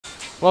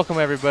Welcome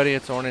everybody,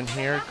 it's Ornan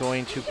here,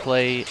 going to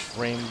play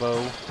Rainbow,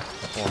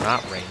 well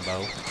not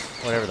Rainbow,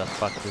 whatever the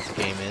fuck this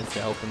game is,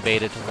 the open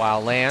beta to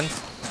Wildlands.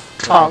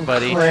 Tom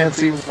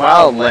Clancy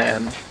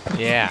Wildland.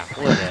 Yeah,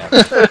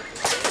 whatever.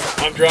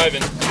 I'm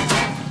driving.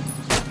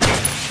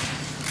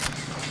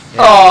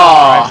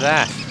 Yeah, drive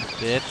that,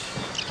 bitch.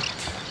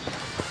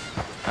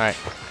 Alright,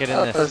 get in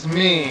this. That was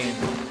mean.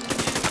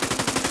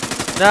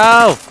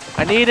 No!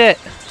 I need it!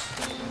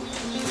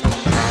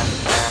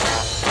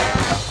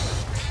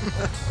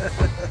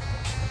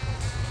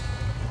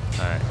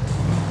 Alright.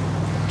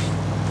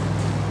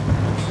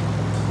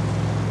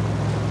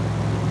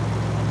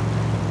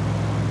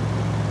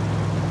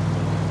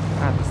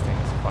 God, this thing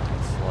is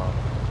fucking slow.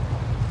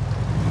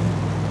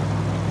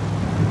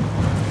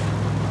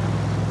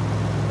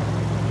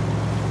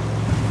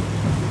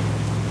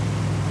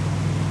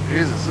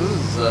 Jesus,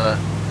 this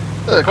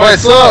is quite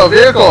slow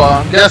vehicle.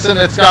 I'm guessing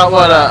it's got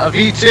what, a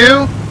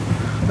V2?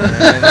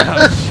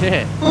 Oh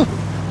shit.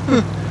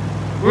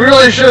 We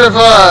really should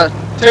have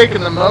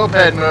taken the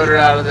moped motor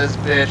out of this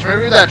bitch.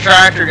 Maybe that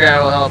tractor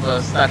guy will help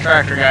us. That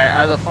tractor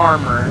guy, the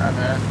farmer, I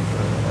meant.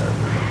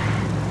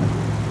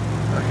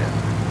 Okay.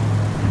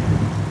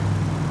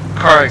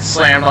 Car like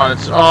slammed on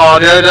its. Oh,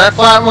 dude, I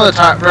flattened one of the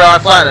tire. Bro, I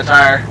flattened the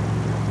tire.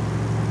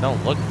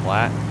 Don't look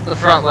flat. The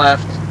front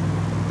left.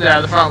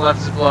 Yeah, the front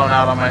left is blown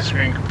out on my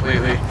screen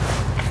completely.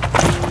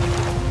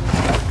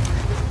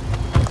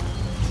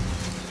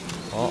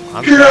 Well,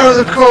 I'm Get out of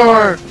the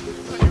car!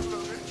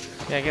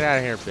 Yeah, get out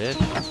of here, bitch.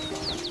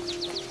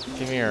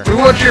 Give me your... We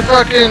want your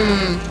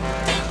fucking...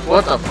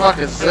 What the fuck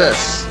is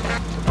this?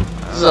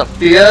 This is a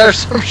Fiat or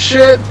some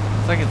shit?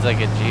 It's like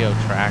a Geo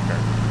tracker.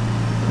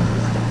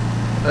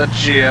 A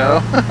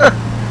Geo?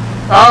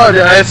 Oh,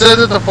 dude, it says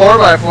it's a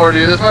 4x4,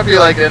 dude. This might be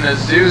like an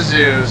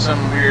Isuzu,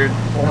 some weird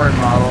foreign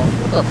model.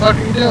 What the fuck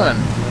are you doing?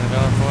 We're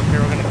gonna go up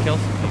here, we're gonna kill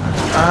some people.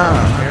 Oh,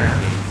 okay.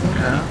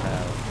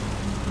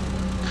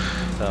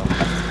 So...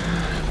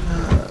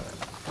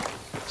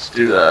 let's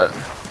do that.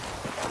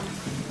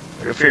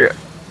 Go figure it.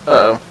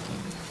 Uh-oh.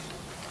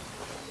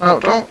 Oh,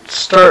 don't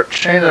start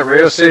changing the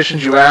radio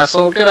stations, you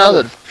asshole. Get out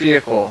of the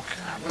vehicle.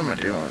 God, what am I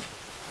doing?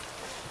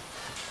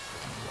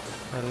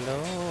 Hello.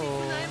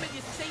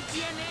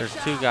 There's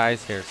two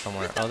guys here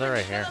somewhere. Oh, they're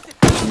right here.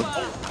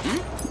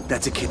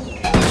 That's a kid.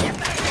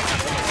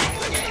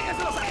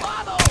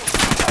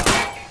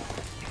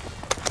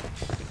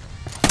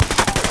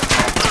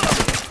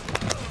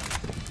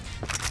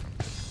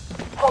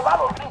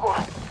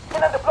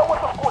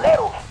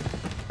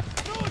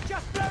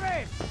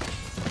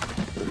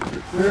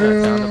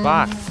 Down the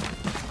box.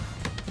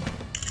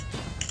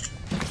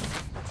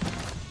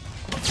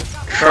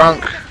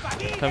 Trunk.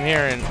 Come here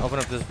and open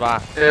up this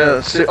box.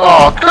 Yeah, see.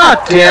 Oh,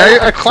 god damn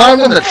it. I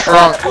climbed in the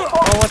trunk. Oh,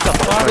 what the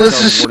fuck?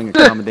 This is reporting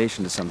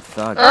accommodation to some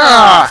thug.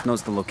 Ah! Just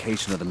knows the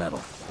location of the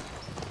metal.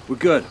 We're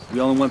good. We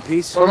all in one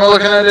piece? What am I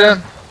looking at,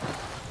 dude?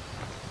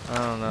 I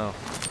don't know.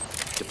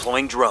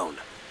 Deploying drone.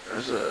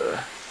 There's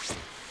a...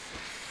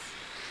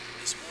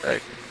 I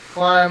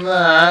climb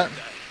that.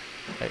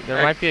 Hey,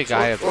 there might be a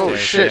guy upstairs. Oh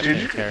shit, dude.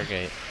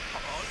 Interrogate.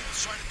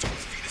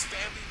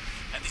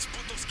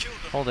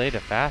 Hold A to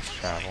fast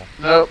travel.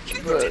 Nope.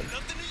 But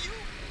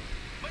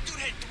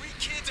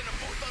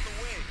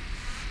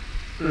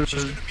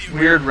there's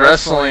weird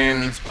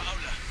wrestling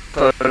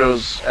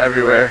photos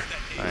everywhere.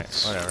 Alright,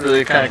 It's whatever.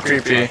 really kind of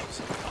creepy.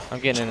 I'm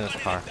getting in this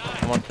car.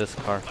 I want this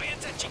car.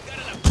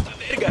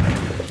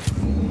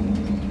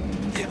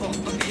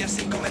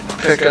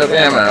 Pick up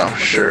ammo,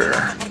 sure.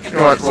 You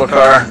want what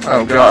car?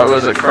 Oh god,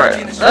 was it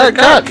crap? Oh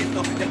god!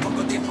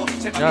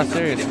 No,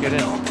 serious, get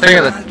in. Think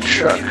of the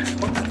truck.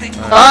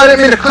 Oh, I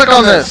didn't mean to click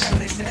on this!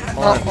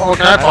 Oh,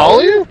 can I follow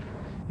you?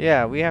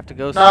 Yeah, we have to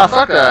go Nah,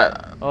 somewhere. fuck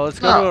that. Oh, let's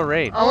go to a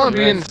raid. I want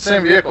to be in the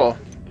same vehicle.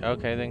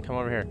 Okay, then come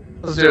over here.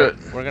 Let's do it.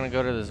 We're gonna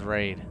go to this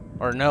raid.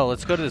 Or no,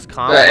 let's go to this The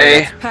convoy.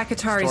 A.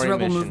 Pakatari's Story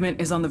rebel mission.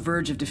 movement is on the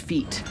verge of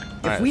defeat.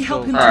 Alright, If we let's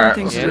help go. him Alright, turn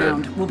things let's do it.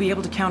 around, we'll be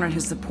able to count on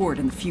his support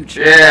in the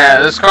future.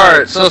 Yeah, this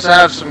car, it's supposed to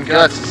have some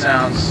guts, it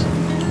sounds.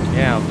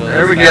 Yeah, I'll go.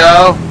 There we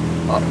go.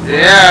 Oh,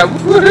 yeah,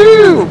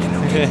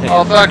 woohoo!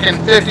 All fucking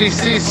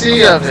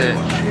 50cc of it.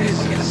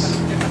 Jesus.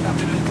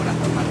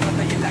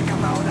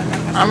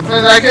 I mean,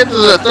 I get to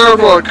the third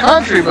world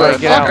country, but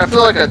Alright, get fuck, out. I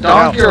feel like a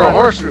donkey Get out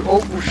or a front.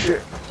 horse. Oh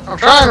shit. I'm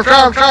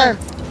trying.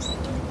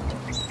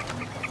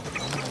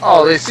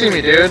 Oh, they see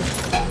me, dude.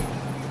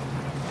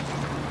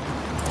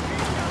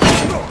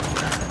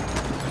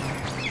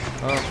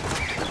 Oh.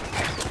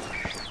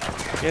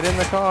 Get in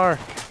the car.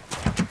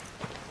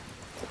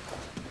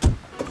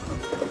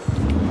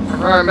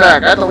 I'm running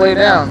back. I had to lay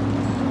down.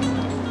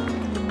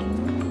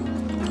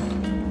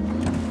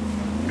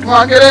 Come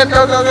on, get in. Go.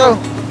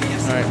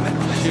 Alright,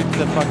 shoot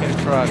the fucking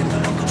truck.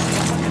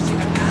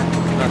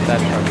 Not that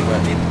truck,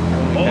 but...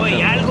 Hoy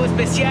algo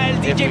especial,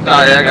 DJ.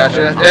 Oh yeah, I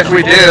gotcha. If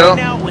we do.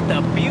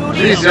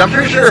 Jeez, I'm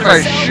pretty sure if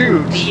I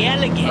shoot.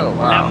 Oh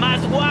wow. La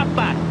más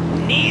guapa,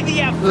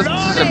 Nidia This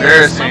Flores, is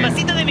embarrassing.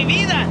 mamacita de mi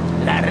vida,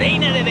 la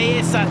reina de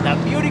belleza, the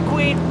beauty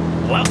queen.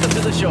 Welcome to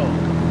the show.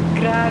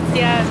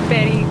 Gracias,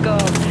 Perico.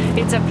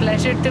 It's a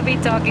pleasure to be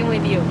talking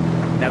with you.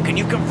 Now, can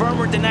you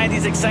confirm or deny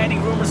these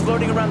exciting rumors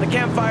floating around the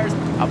campfires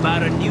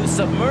about a new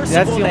submersible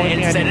That's the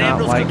only that thing El I do not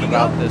Cerebro's like cooking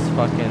about up?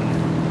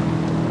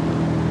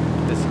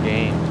 this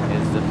game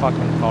is the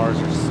fucking cars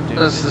are stupid.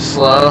 This is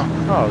slow.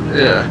 Oh,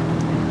 dude.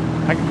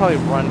 Yeah. I can probably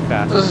run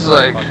faster This is than a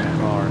like- fucking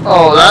car.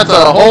 Oh, that's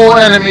a whole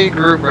enemy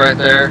group right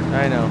there.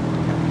 I know.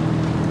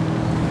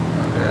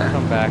 Okay.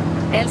 Come back.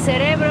 El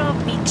Cerebro,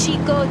 mi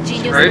chico,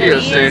 genius Radio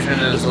Rodriguez, station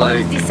is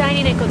like-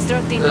 designing and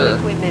constructing new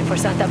equipment for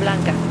Santa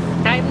Blanca.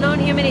 I've known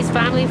him and his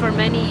family for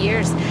many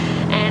years,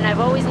 and I've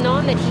always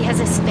known that he has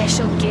a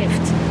special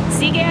gift.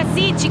 Sigue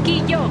así,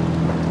 chiquillo.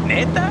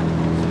 Neta?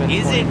 been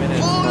Is 20 it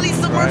minutes fully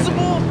fucking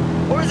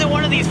submersible? Or is it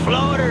one of these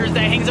floaters that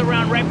hangs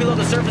around right below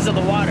the surface of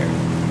the water?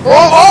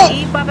 Oh,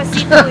 Sí,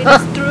 papacito, it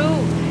is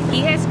true.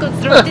 He has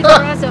constructed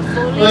for us a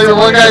fully Look at the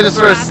one guy just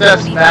sort of craft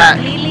steps that will be back.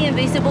 completely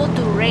invisible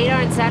to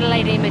radar and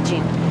satellite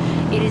imaging.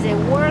 It is a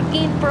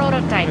working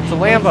prototype. It's a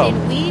Lambo.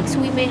 Within weeks,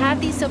 we may have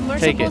these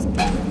submersibles.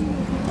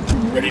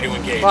 Ready to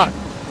engage. Fuck.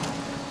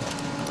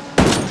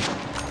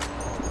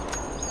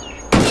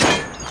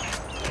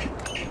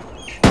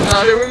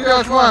 oh, here we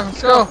go. Come on,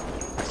 let's go.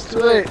 It's too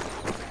late.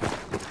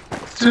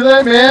 It's too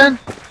late, man.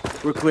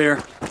 We're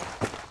clear.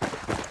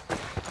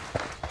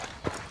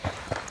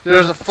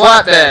 There's a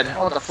flatbed. I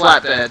want the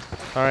flatbed.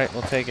 Alright,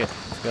 we'll take it.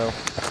 Let's go.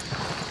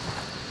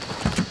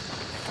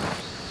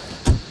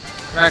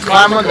 Can I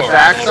climb on the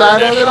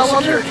backside of it, I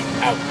wonder?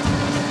 Out.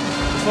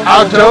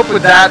 How dope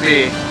would that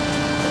be?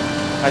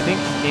 I think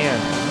you can.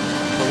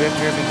 So we have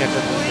to catch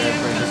up with there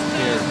for it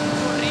disappeared.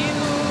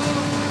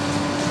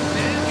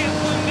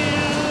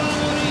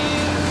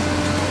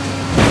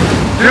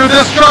 Dude,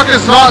 this truck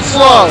is not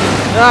slow.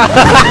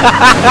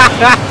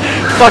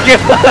 Fucking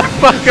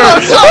motherfucker!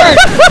 I'm sorry.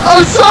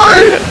 I'm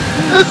sorry.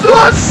 It's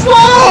not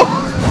slow.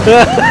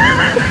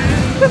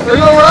 Are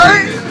you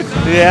alright?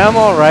 Yeah, I'm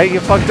alright. You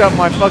fucked up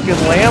my fucking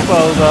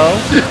Lambo, though.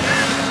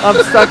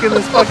 I'm stuck in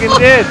this fucking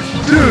ditch.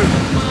 Dude.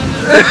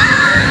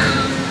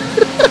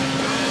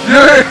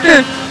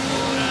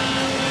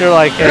 You're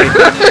like, hey,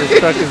 this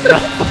truck is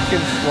not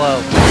fucking slow.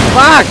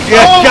 Fuck!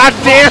 Oh, God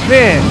damn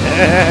it!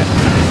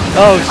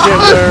 Oh shit,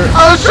 we're...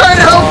 I was trying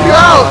to help you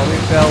out. We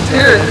fell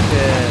Here.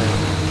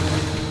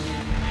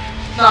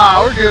 shit.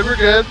 Nah, we're good. We're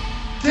good.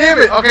 Damn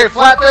it. Okay,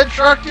 flatbed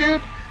truck,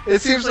 dude.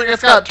 It seems like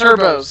it's got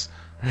turbos.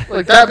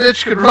 Like that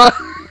bitch could run.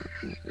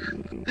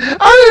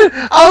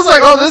 I was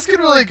like, oh, this could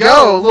really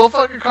go. A little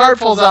fucking car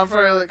pulls out in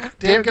front of you, like,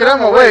 damn, get out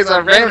of my way. So I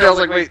rammed it. I was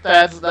like, wait,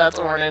 that's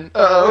Ornan.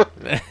 Uh-oh.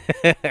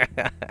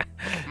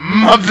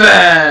 My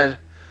bad.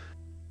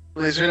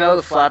 At least we know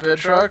the flatbed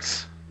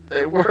trucks,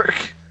 they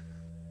work.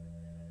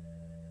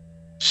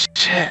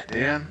 Shit,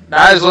 dude.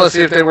 Now I just want to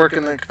see if they work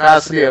in the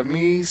capacity of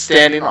me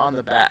standing on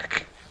the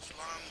back.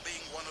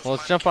 Well,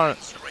 let's jump on...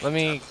 Let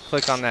me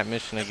click on that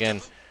mission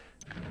again.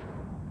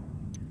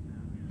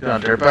 Get on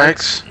dirt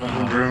bikes?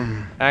 Vroom,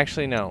 vroom.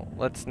 Actually, no.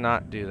 Let's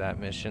not do that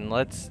mission.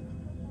 Let's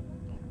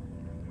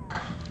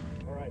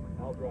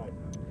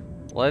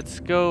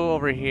go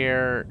over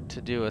here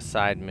to do a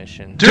side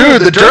mission.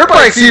 Dude, the dirt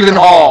bikes even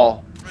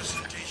haul!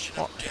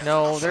 Well,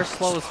 no, they're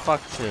slow as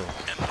fuck, too.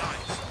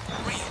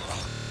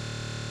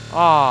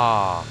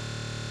 Aw.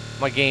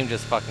 My game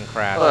just fucking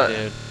crashed, What?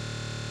 dude.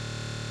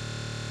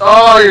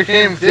 Oh, your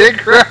game did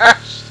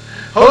crash!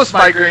 Host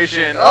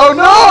migration! Oh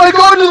no, I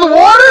go into the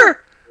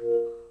water!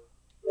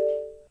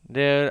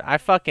 Dude, I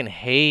fucking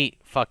hate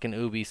fucking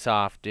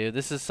Ubisoft, dude.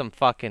 This is some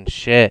fucking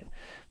shit.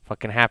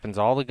 Fucking happens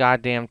all the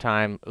goddamn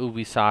time.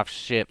 Ubisoft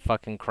shit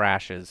fucking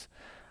crashes.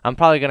 I'm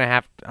probably gonna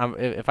have...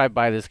 if I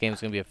buy this game,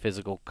 it's gonna be a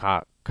physical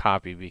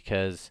copy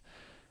because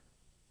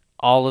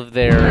all of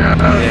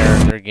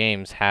their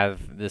games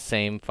have the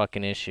same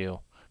fucking issue.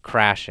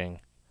 Crashing.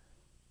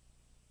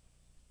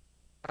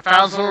 I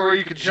found somewhere where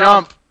you could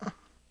jump.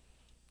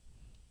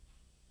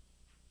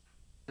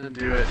 Didn't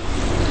do it.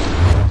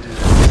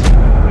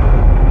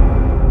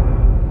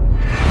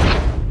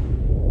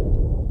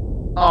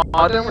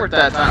 Oh, it didn't work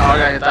that time. Oh, I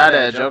gotta hit that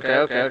edge.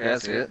 Okay, I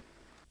see it.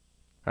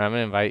 Alright, I'm gonna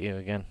invite you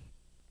again.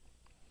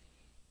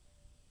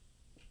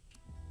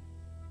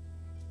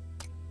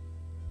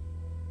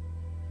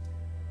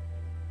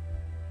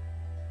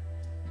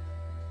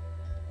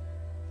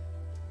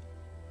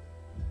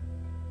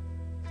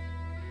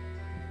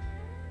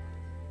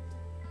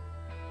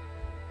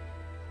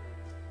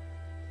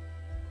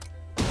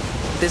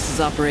 This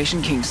is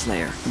Operation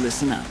Kingslayer.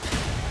 Listen up.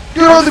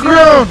 Get on the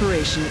ground!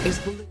 Operation is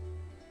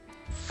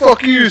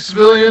Fuck you,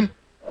 civilian!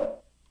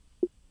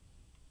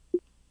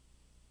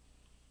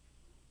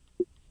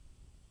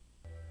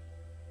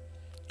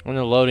 When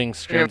the loading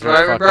screens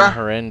driving, are fucking bruh?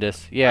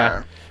 horrendous.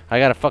 Yeah, I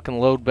gotta fucking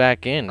load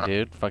back in,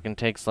 dude. Fucking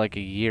takes like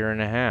a year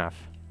and a half.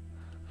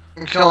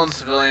 I'm killing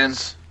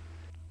civilians.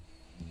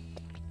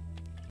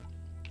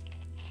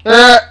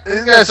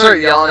 These guys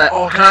start yelling at,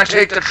 oh, can I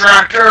take the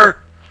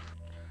tractor?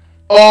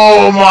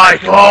 Oh my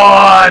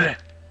god!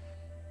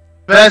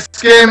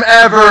 Best game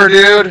ever,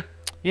 dude!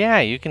 Yeah,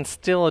 you can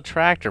steal a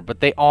tractor, but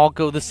they all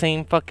go the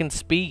same fucking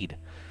speed.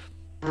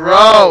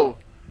 Bro!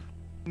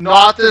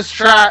 Not this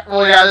track.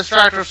 Well, yeah, this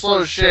tractor's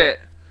slow as shit.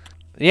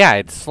 Yeah,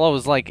 it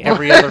slows like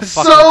every other It's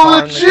fucking so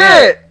car in the game.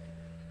 legit!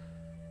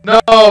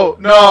 No,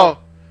 no.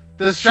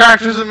 This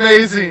tractor's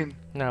amazing.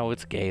 No,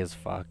 it's gay as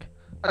fuck.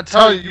 I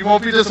tell you, you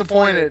won't be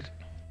disappointed.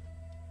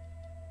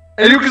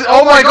 And you can,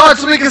 oh my god,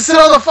 so we can sit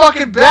on the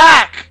fucking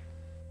back!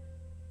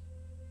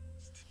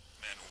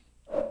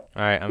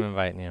 Alright, I'm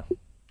inviting you.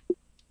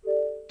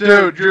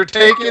 Dude, you're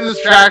taking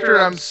this tractor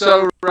and I'm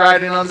so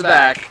riding on the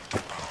back.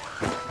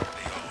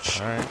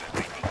 Alright.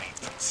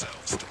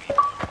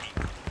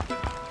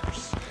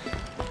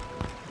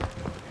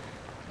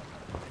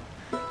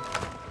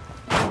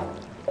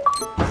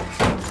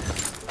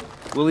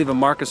 We'll leave a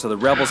marker so the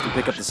rebels can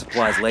pick up the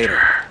supplies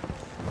later.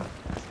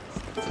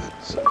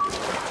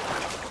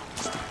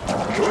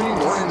 Joining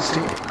Morgan's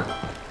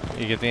team.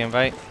 You get the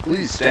invite?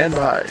 Please stand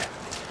by.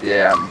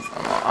 Yeah,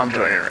 I'm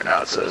joining right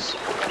now, it says.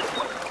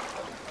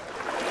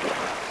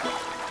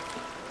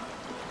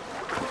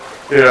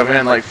 Dude, I've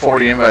had like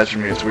 40 invites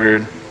from you, it's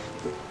weird.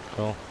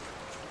 Cool.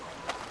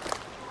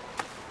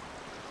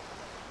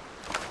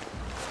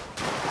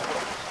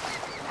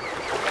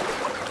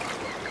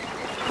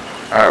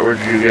 Alright, where'd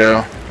you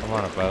go? I'm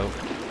on a boat.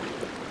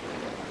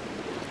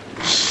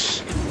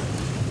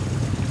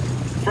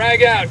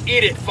 Frag out,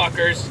 eat it,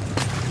 fuckers.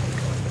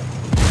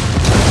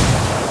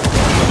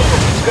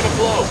 It's gonna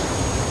blow.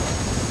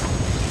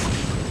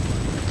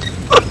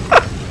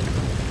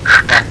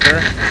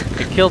 Fucker.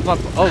 It killed my.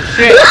 Oh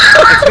shit!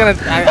 It's gonna.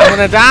 I'm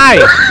gonna die!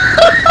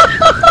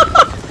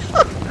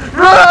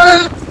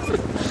 Run!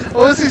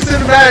 Oh, is he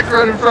sitting back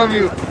running from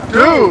you?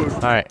 Dude!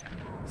 Alright.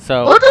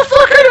 So. What the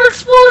fuck kind of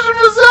explosion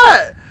was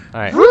that?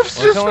 Alright. Roofs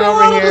We're just going fell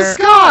over out of the here.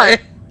 sky!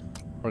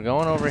 We're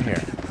going over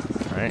here.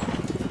 Alright.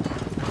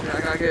 Yeah,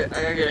 I gotta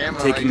get ammo.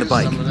 Taking the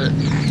bike. Some of it.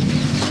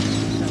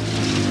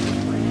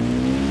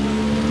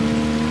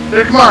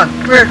 Dude, come on.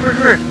 Come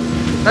here.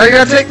 Now you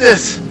gotta take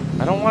this.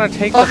 I don't want to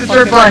take Fucking the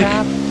dirt fucking bike.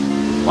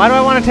 path. Why do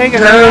I want to take a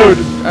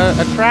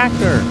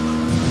tractor?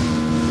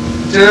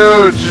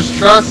 Dude, just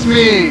trust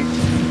me.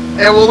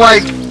 It will,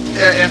 like,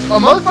 if a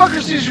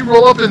motherfucker sees you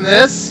roll up in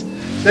this,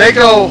 they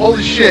go,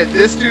 holy shit,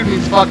 this dude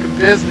needs fucking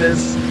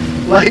business.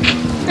 Like,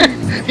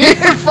 he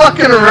ain't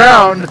fucking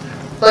around.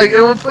 Like,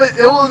 it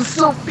will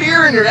instill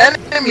fear in your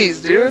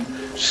enemies, dude.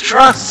 Just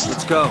trust.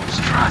 Let's go.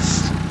 Just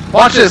trust.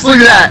 Watch this, look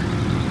at that.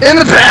 In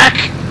the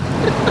back.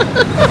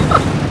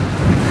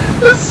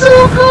 That's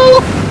so cool.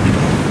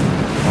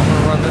 I'm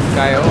gonna run this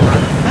guy over.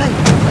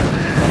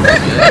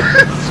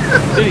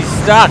 Dude, he's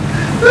stuck.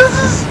 This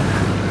is...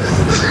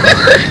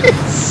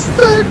 He's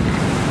stuck.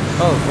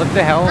 Oh, what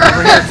the hell?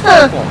 Over here, it's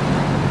purple.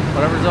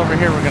 Whatever's over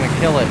here, we're gonna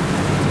kill it.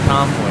 It's a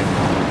convoy.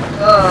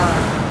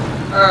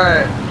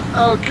 Alright.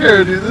 I don't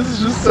care, dude. This is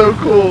just so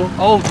cool.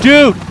 Oh,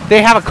 dude!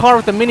 They have a car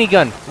with a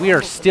minigun. We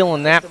are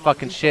stealing that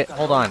fucking shit.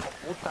 Hold on.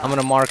 I'm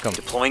gonna mark them.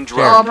 Deploying Oh,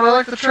 drone. but I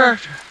like the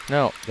tractor.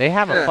 No, they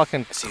have a Yeah.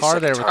 fucking car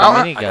there with a I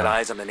got minigun.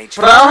 eyes on an HQ.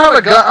 But I don't have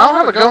a gun. I don't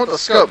have a gun with a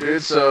scope,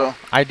 dude. So.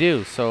 I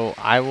do, so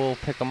I will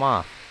pick them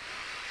off.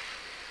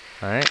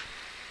 Alright?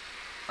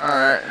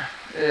 Alright.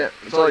 Yeah,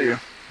 it's all you.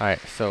 Alright,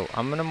 so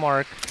I'm gonna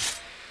mark...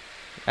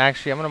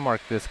 Actually, I'm gonna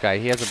mark this guy.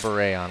 He has a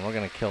beret on. We're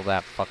gonna kill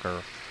that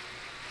fucker.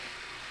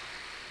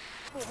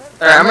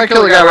 Alright, I'm gonna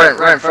kill the guy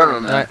right in front of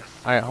him, man.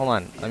 Alright, hold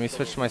on. Let me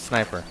switch to my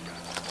sniper.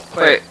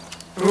 Wait.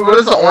 What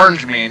does the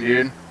orange mean,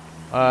 dude?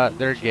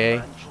 They're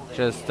gay.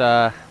 Just,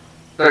 They're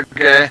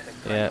gay.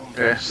 yeah.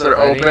 Okay, so they're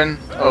Ready?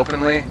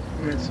 openly.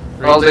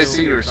 Oh, they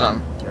see you or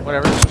something.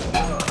 Whatever.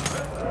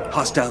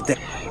 Hostile there.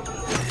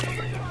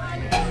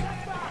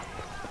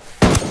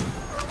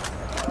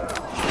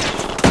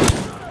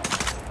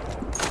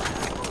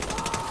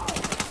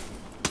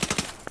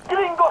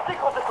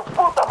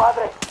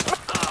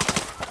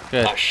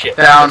 Good. Oh shit,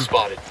 Down.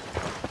 spotted.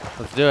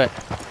 Let's do it.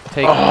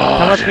 Come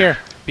up shit. here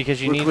because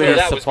you We're need clear. these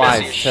That was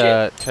supplies messy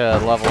as to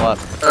level up.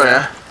 Oh,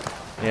 yeah?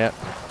 Yep.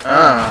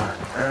 Oh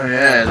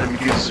yeah, let me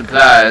get the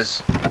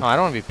supplies. Oh, I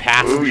don't want to be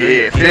passenger. Oh,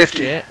 yeah, 50.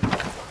 Shit.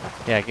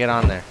 Yeah, get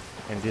on there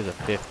and do the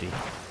 50.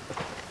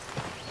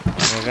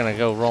 We're gonna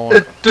go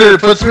rolling.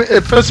 Dude,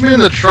 it puts me in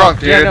the trunk,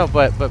 dude. Yeah, no,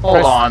 but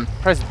Hold on.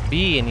 press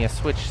B and you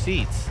switch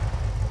seats.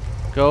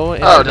 Go.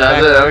 Into Oh, the does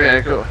back- it?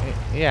 Okay, cool.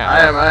 Yeah. I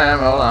am.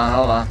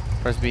 Hold on.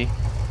 Press B.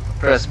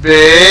 Press B,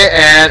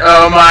 and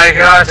oh my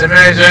god, it's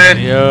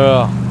amazing! Yeah.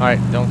 All right,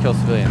 don't kill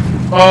civilians.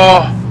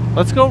 Oh,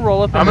 Let's go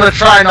roll up. I'm gonna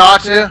try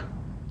not to.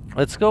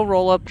 Let's go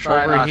roll up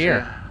Try over not here.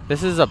 to.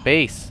 This is a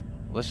base.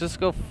 Let's just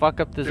go fuck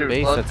up this Dude,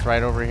 base look. that's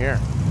right over here.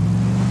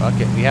 Fuck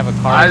it. We have a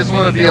car. I with just a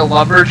want to be a minigun.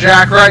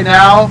 lumberjack right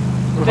now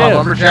with my Dude.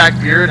 lumberjack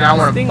beard, and I This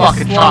want to thing is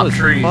fucking slow chop as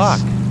trees. fuck.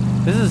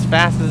 This is as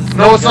fast as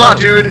No, it's not,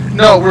 go. dude.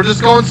 No, we're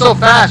just going so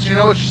fast. You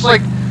know, it's just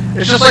like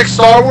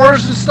Star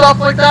Wars and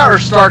stuff like that, or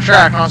Star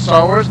Trek, not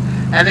Star Wars.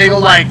 And they go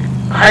like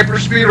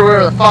hyperspeed or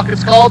whatever the fuck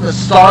it's called. The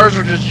stars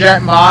are just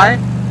jetting by.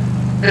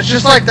 It's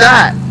just like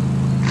that,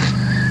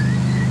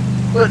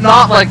 but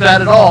not like that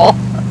at all.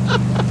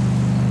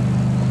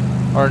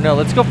 Or no,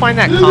 let's go find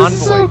that Dude, convoy.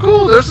 this is so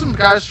cool. There's some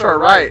guys to our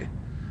right.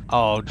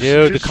 Oh,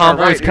 dude, the Just to our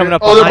convoy's right, coming dude.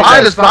 up Oh, they're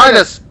behind us. Behind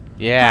us.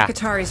 Yeah.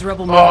 Katari's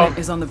rebel movement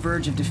is on the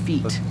verge of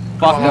defeat. Fuck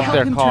If we up help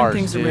their him cars, turn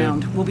things dude.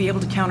 around, we'll be able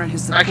to counter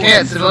his support. I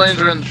can't. Civilians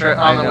are in the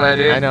on the way,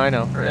 dude. I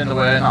know. Or in the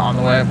way, not on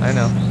the way. I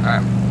know.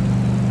 Alright.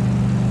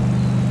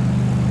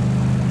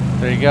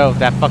 There you go.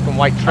 That fucking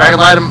white I truck. can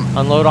light him.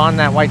 Unload on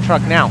that white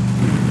truck now.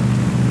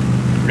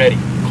 Ready.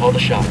 Call the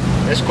shop.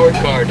 Escort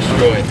car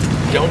destroyed.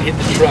 Don't hit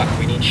the truck.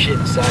 We need shit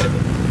inside of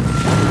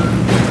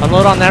it.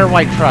 Unload on that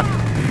white truck.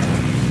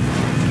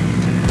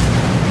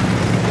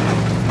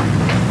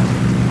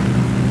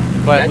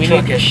 But That we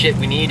truck need. has shit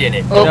we need in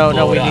it. Oh,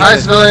 No, we need. Hi,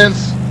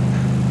 civilians.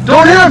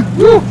 Don't hit him!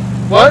 Woo!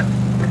 What?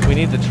 We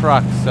need the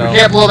truck. So. We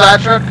can't blow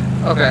that truck?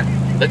 Okay.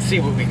 Let's see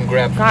what we can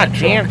grab from God that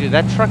damn, truck. dude,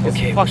 that truck is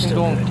Okay, we're fucking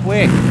still going good.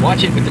 quick.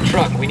 Watch it with the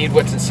truck. We need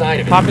what's inside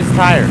of it. Pop his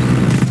tires.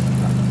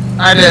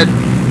 I did.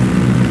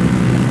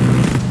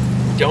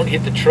 Don't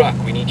hit the truck.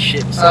 We need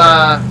shit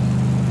inside of it.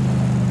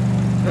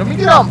 Let me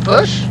get out and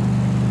push.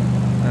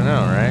 I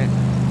know, right?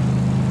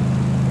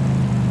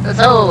 That's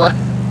hella.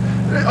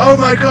 Oh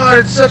my god,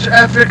 it's such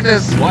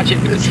epicness. Watch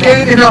it with It's the truck.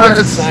 gaining We need on what's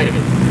us. inside of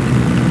it.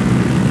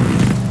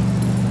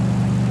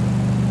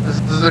 This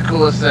is the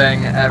coolest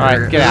thing ever.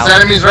 Alright, get There's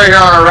out. enemies right here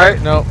on our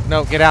right. No,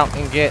 get out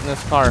and get in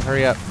this car.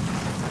 Hurry up.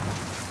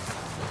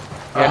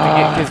 You have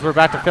to get, because we're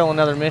about to fill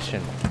another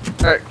mission.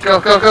 Alright, go.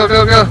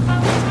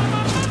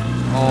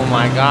 Oh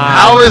my god.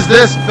 How is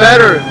this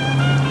better?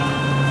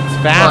 It's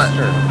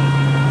faster.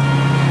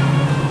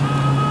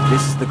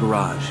 This is the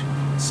garage.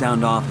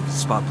 Sound off if you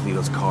spot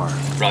Polito's car.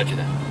 Roger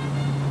that.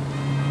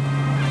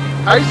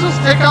 How are you supposed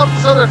to take out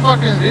this other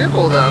fucking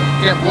vehicle though?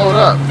 You can't blow it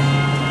up.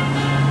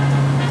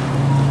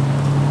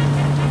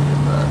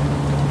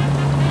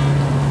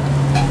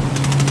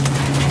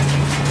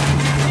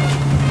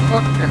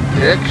 Fucking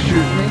dick,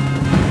 shoot me.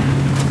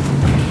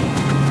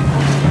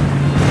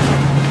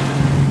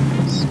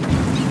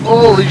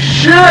 Holy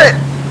shit!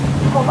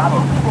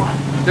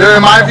 Dude,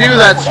 in my view,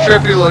 that's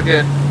trippy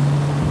looking.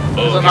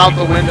 Because I'm out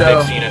the window.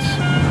 They've seen us.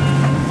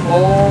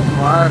 Oh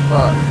my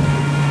fuck.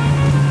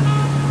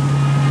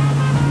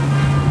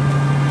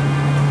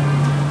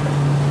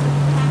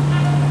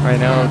 I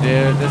know,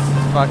 dude. This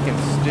is fucking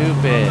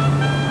stupid.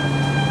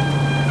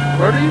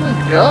 Where do you even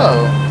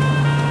go?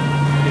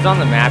 He's on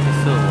the map. He's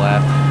to the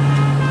left.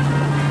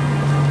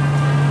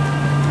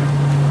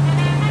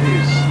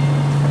 Jeez.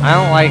 I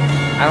don't like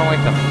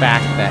the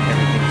fact that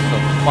everything's so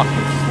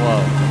fucking slow.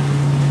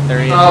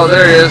 There he is. Oh,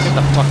 there he is. Get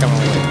the fuck out of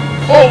my way.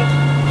 Oh!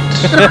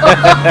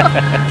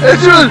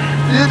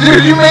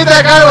 Dude, you made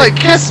that guy like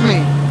kiss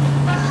me.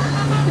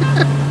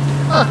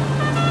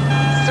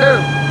 It's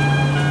terrible.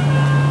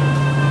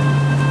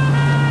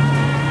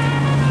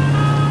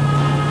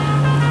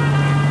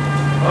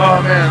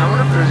 Oh man, I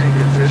wonder if there's any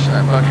good fish in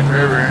that fucking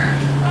river.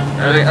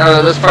 I think, oh,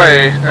 that's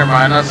probably, never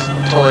mind, that's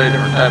totally a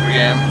different type of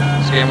game.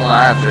 This game will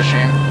not have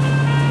fishing.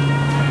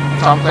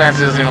 Tom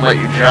Clancy doesn't even let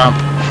you jump.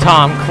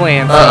 Tom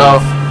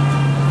Clancy's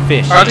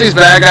fish. Aren't these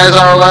bad guys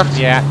on our left?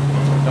 Yeah.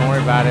 Don't worry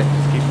about it.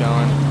 Just keep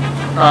going.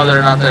 Oh,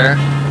 they're not there.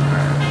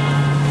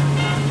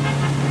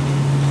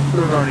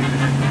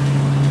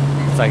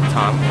 It's like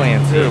Tom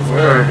Clancy's Dude,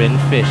 where? urban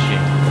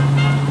fishing.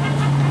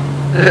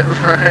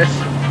 Right.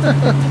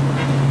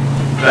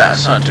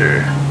 Bass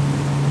Hunter.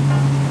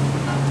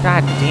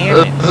 God damn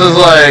it. This is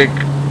like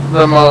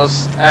the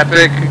most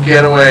epic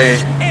getaway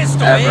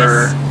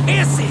ever.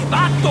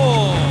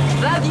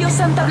 Radio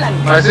Santa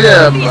Blanca. If I see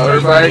a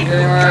motorbike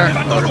anywhere,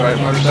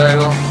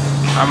 motorcycle,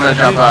 I'm gonna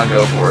jump out and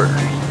go for it.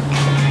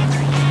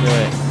 Do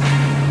it.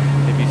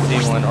 If you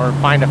see one. Or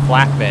find a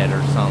flatbed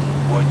or something.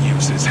 What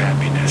use is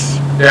happiness?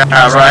 Yeah,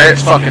 right?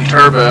 It's fucking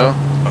turbo.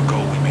 A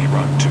goal we may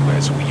run to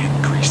as we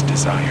increase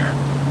desire,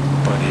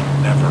 but it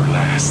never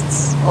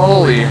lasts.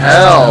 Holy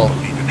hell. I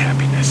believe in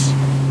happiness.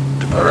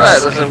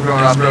 Alright, looks like we're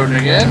going off-roading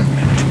again.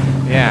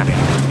 Yeah.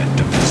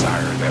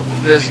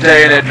 This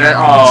day in adventure.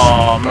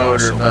 Oh,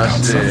 motor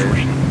busted.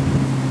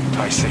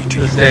 I say to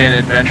This you, day in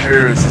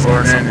adventure is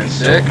important and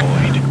sick.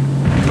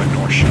 but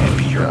nor should it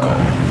be your goal.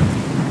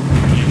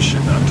 You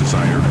should not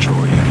desire joy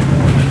any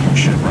more than you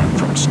should run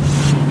from.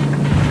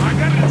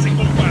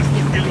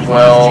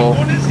 Well,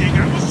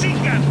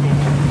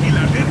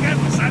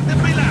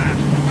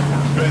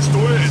 Esto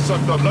es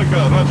Santa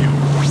Blanca Radio.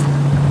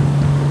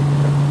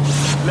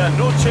 La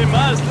noche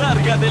más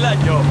larga del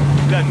año.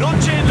 La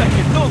noche en la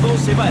que todo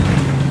se vale.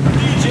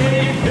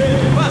 DJ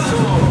El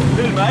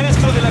Paso, el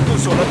maestro de la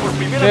consola por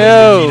primera vez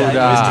en gira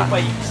en nuestro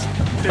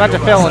país. About to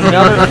fail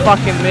another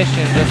fucking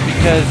mission just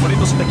because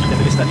Boletos en taquilla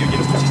del estadio y en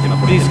nuestro sistema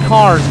por these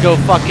cars go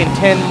fucking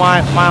 10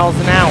 miles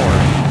an hour.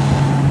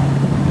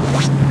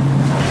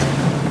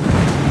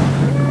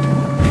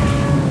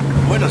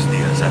 Buenos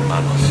dias,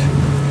 hermanos.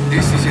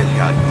 This is El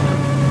Gallo.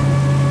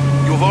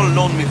 You've all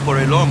known me for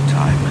a long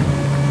time.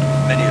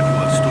 Many of you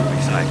have stood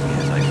beside me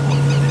as I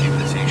fought for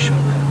legalization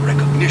and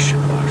recognition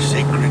of our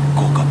sacred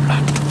coca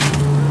plant.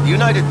 The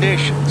United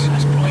Nations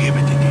has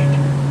prohibited it.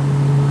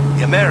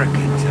 The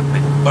Americans have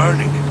been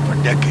burning it for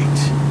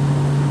decades.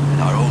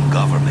 And our own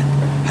government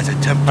has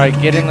attempted Alright,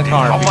 to get in the dictate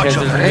car how much because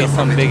of there's the gonna be aid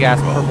some from it big will ass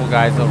grow. purple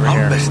guys over Our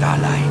here. best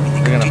ally in the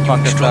They're gonna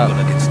fuck continuing us struggle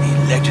up. against the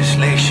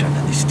legislation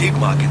and the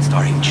stigma against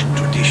our ancient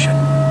tradition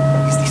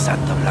is the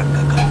Santa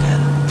Blanca cartel.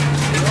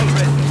 They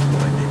already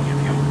employ many of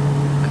you,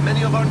 and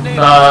many of our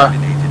neighbors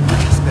dominated by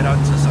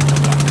Esperanza Santa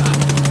Blanca.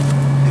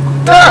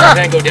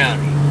 Tango down.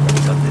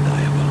 It's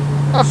undeniable.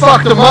 I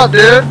fucked him up,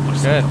 dude.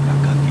 Good.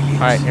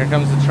 Alright, here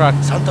comes the truck.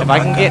 If I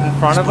can get in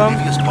front of them,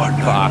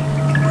 fuck.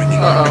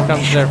 Here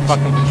comes their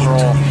fucking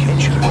patrol.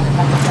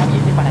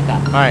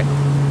 Alright,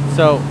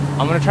 so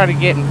I'm gonna try to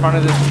get in front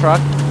of this truck.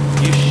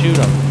 You shoot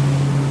them.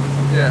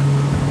 Yeah.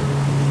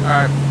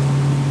 Alright.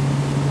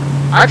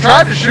 I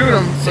tried to shoot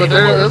him, but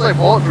it was like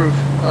bulletproof.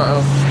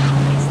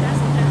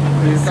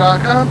 We've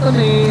got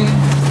company.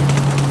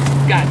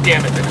 God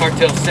damn it, the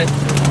cartel sent.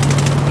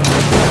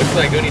 Looks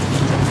like Goonies.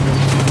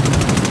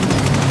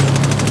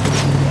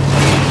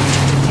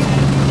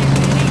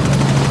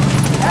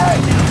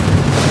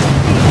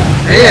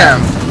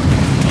 Damn.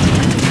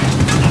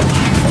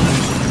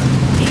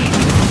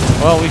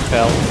 Well, we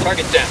fell.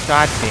 Target down.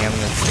 God damn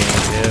this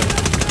game, dude.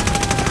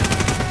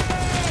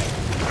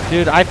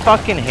 Dude, I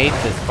fucking hate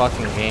this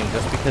fucking game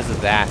just because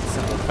of that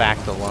simple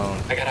fact alone.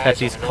 That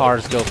these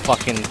cars go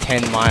fucking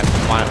 10 miles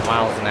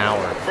an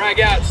hour.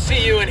 Frag out,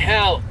 see you in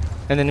hell.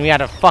 And then we had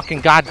to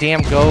fucking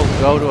goddamn go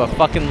to a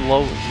fucking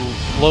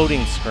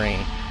loading screen.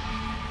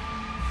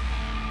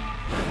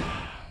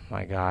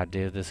 My god,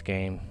 dude, this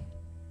game.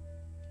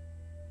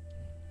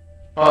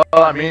 Well,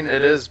 I mean,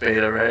 it is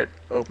beta, right?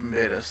 Open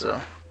beta, so.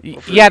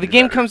 Yeah, the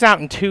game comes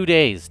out in 2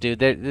 days,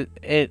 dude.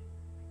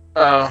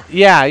 Oh.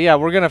 Yeah,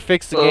 we're gonna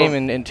fix the game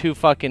in 2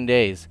 fucking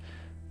days.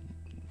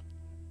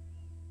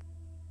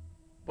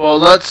 Well,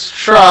 let's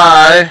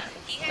try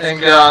and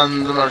get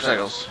on the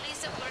motorcycles.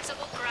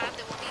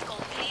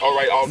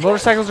 Alright,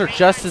 Motorcycles are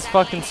just as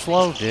fucking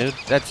slow, dude.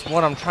 That's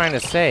what I'm trying to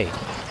say.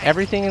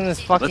 Everything in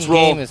this fucking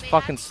game is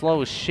fucking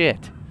slow as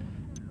shit.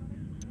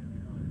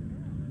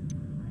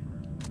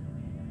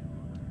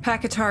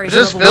 Pakatari's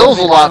this feels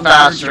a lot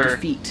faster.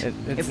 It's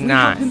if we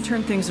not. help him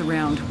turn things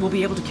around, we'll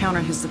be able to count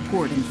on his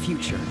support in the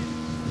future.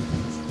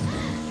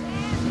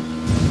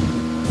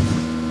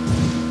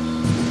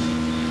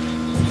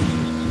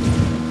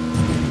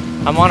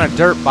 I'm on a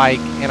dirt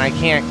bike and I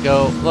can't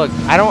go. Look,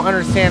 I don't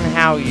understand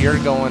how you're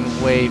going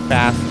way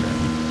faster.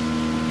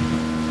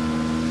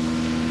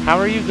 How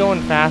are you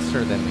going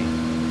faster than me?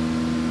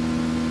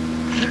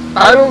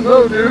 I don't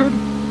know, dude.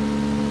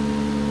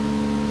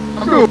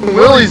 I'm doing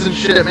wheelies and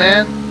shit,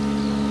 man.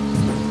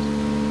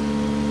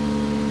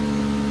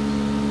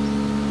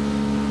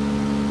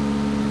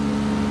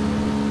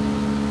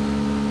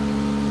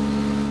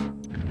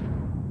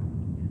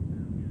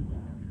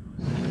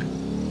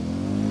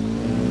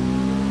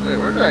 Wait,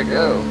 where did I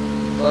go?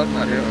 What am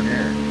I doing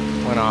here?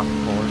 Went off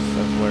course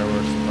of where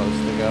we're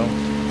supposed to go.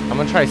 I'm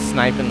gonna try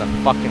sniping the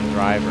fucking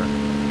driver.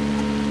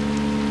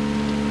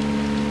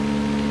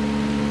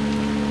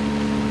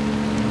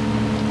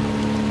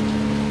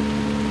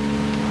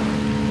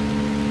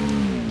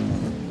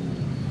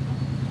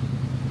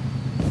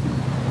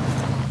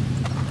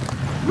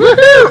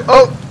 Woohoo!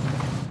 Oh!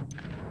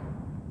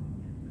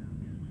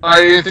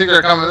 You think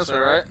they're coming this way,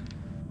 right?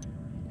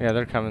 Yeah,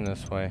 they're coming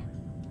this way.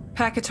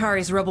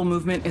 Pakatari's rebel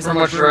movement is From on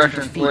the which verge of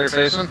direction? Where you're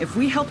defeat. facing? If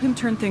we help him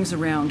turn things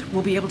around,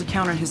 we'll be able to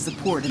count on his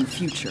support in the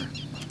future.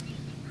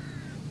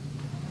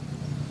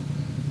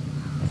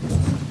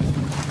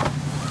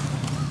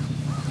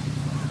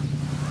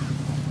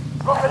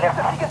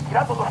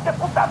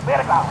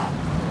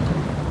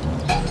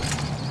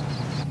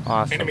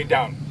 Awesome. Enemy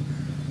down.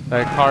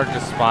 That car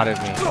just spotted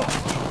me.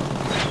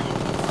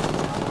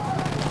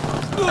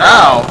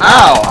 Ow!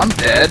 Ow! I'm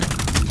dead.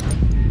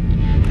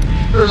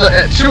 There's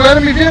 2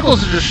 enemy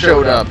vehicles that just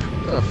showed up.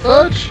 The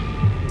fudge?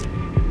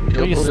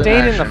 Well, you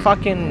stayed in the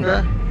fucking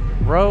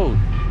road.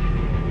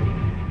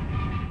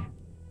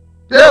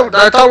 Yeah,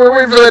 I thought we were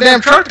waiting for that damn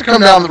truck to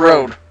come down the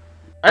road.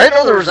 I didn't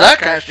know there was that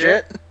kind of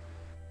shit.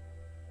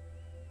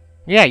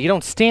 Yeah, you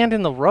don't stand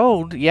in the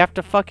road. You have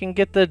to fucking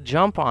get the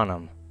jump on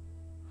them.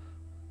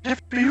 Yeah,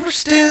 but you were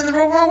standing in the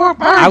road while I walked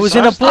by. I was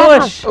in a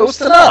bush.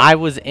 Posted up. I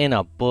was in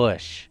a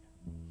bush.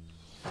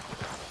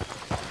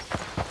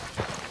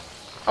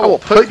 I will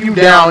put you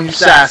down, you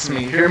sass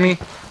me. You hear me?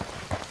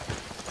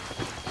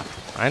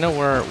 I know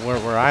where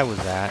I was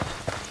at.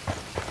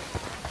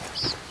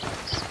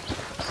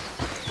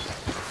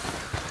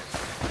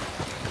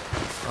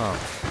 Oh.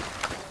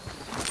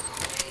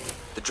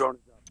 The drone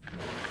is up.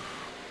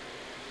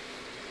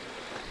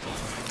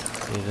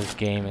 Dude, this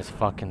game is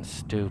fucking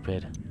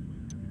stupid.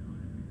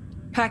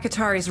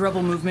 Pakatari's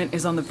rebel movement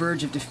is on the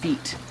verge of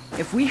defeat.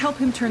 If we help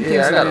him turn Yeah,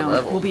 things I got a around,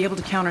 level. we'll be able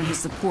to count on his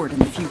support in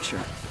the future.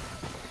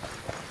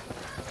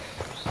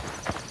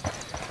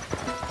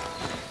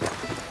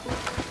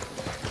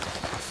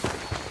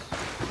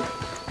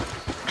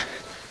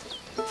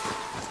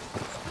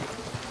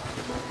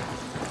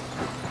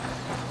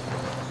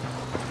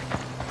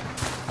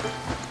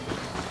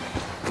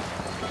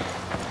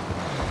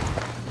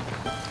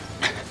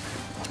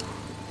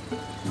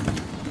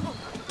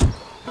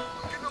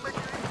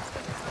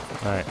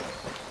 Alright.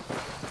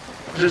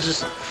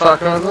 Just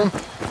fucking with them.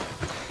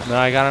 No,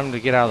 I got him to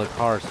get out of the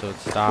car so it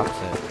stops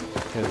it.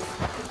 Because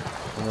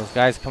when those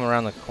guys come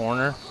around the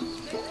corner,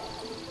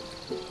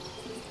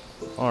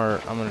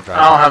 or I'm gonna drive.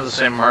 I don't have the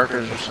same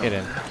markers or something.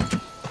 Get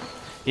in.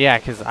 Yeah,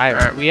 because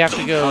we have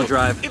to go. I'll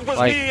drive. It was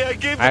Like, me. I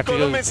gave I have the to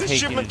go Colombians a take you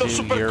shipment to of do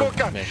super your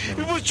coca. mission.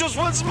 It was just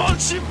one small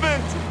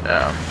shipment.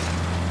 Yeah.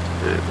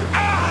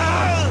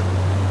 Ah!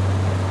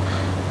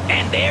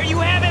 And there you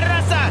have it,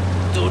 Raza.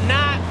 Do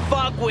not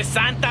fuck with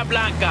Santa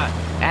Blanca.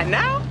 And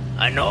now,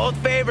 an old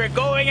favorite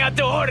going out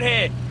to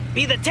Jorge.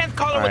 Be the 10th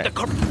caller with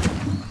the...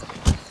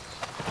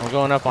 I'm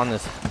going up on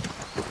this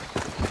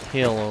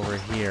hill over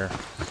here.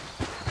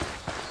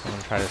 I'm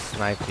gonna try to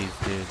snipe these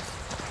dudes.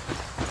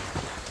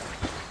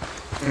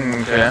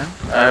 Okay.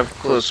 I have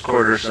close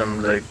quarters.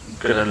 I'm like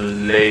gonna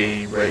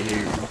lay right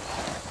here.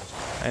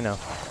 I know.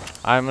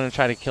 I'm gonna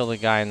try to kill the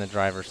guy in the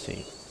driver's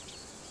seat.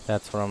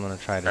 That's what I'm gonna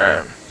try to do.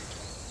 Alright.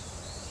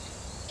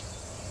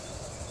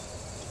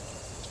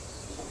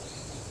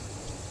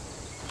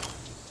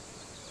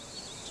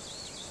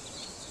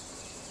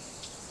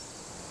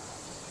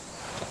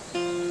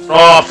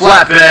 Oh,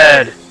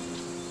 flatbed!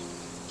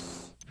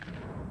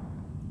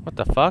 What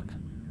the fuck?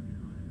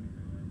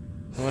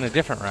 We went a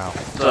different route.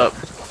 What's up?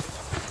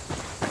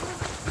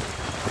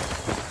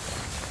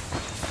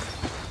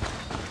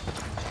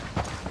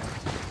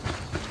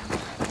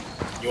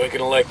 You ain't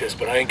gonna like this,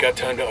 but I ain't got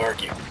time to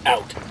argue.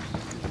 Out.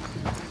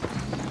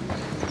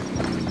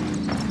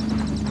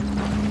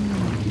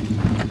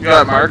 You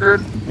got it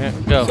markered? Yeah,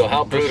 go. So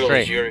how Go brutal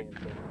straight. is your...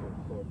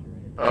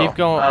 Oh, Keep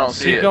going. I don't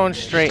see Keep it. going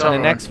Just straight. tell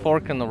In the me next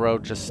fork in the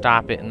road, just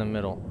stop it in the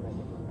middle.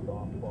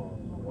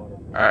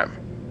 Alright.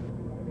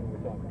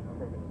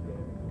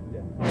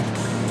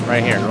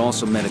 Right here. You're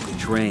also medically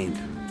trained,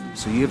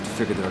 so you have to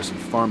figure there are some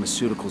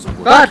pharmaceuticals at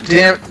work God to keep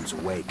damn it. victims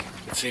awake.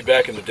 See,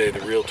 back in the day, the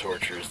real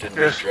torturers didn't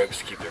need Yes. drugs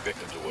to keep their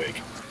victims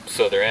awake.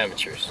 So they're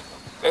amateurs.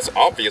 That's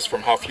obvious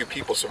from how few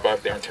people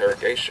survive their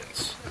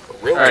interrogations. A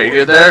real Alright, you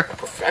torturer, good there? a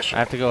professional. I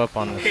have to go up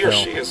on this He or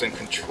hill. she is in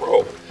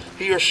control.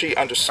 He or she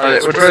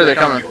understands. Which way are they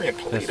coming? Fury and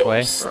This Polito way.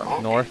 is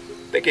sloppy.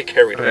 North. They get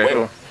carried Okay, away.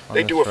 cool.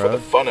 They On do this it for the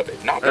road. fun of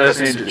it, not I because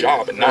just it's need a to-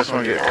 job and I not just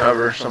wanna who they get are.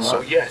 cover So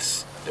somewhat.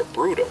 yes, they're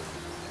brutal,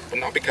 but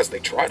not because they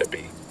try to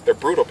be. They're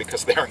brutal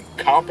because they're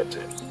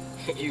incompetent.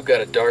 You got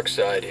a dark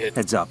side hidden.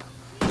 Heads up.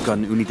 We've got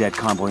an Unidad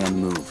convoy on the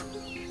move.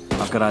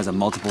 I've got eyes on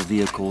multiple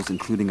vehicles,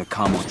 including a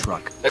commo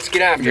truck. Let's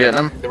get after Get it.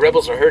 'em. The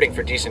rebels are hurting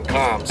for decent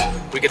comms.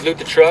 We could loot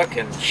the truck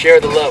and share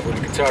the love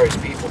with the Qatari's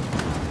people.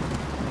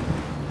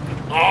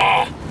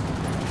 Ah!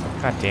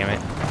 God damn it.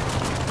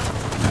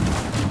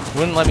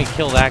 Wouldn't let me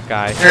kill that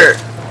guy. Here.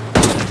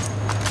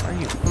 Are you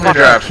me fucking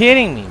drive.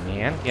 kidding me,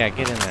 man? Yeah,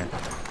 get in there.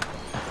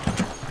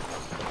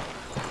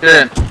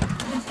 Get in.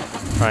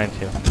 Trying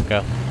to.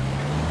 Go.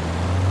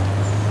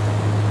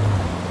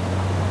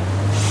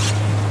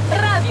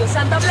 Radio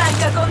Santa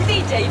Blanca con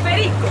DJ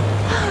Perico.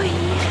 Oh,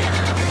 yeah.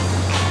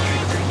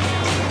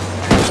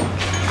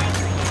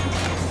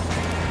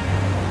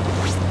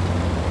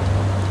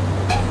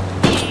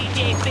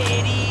 DJ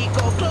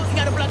Perico, closing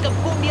out a block of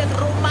cumbias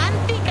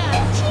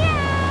románticas.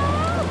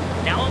 Ciao.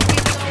 Now I'm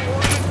feeling all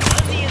warm and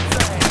fuzzy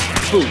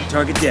inside. Boom,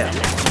 target down.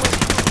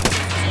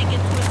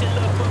 Singing twisted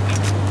love for me.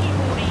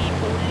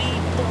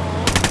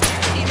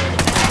 You know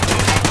the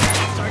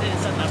band started in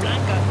Santa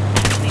Blanca.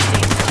 And these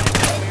days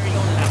our very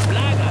own La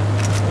Plaga.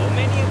 Well,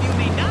 many of you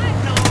may not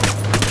know.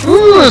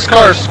 Ooh, this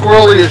car is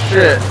squirrely as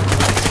shit.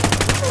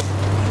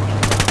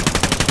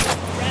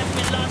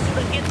 Rasmus lawsuit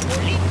against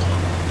Polito.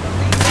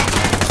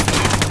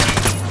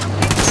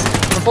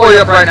 I'm gonna pull you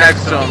up right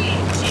next to him.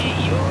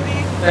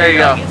 There you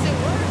go. Guess it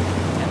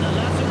worked. And the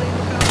lawsuit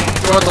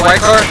label You want the white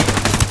car?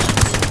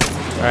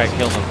 Alright,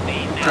 killed him.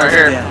 Right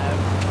here. Down.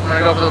 I'm gonna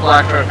go for the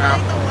black truck now.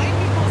 the white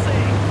people say.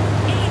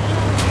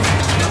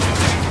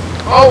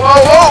 Oh,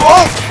 oh, oh,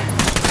 oh!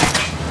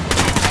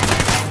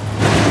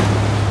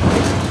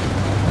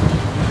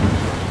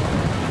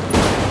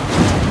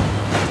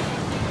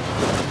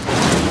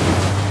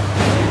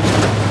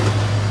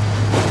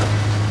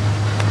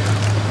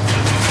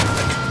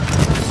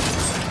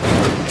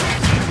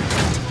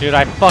 Dude,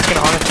 I fucking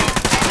honestly.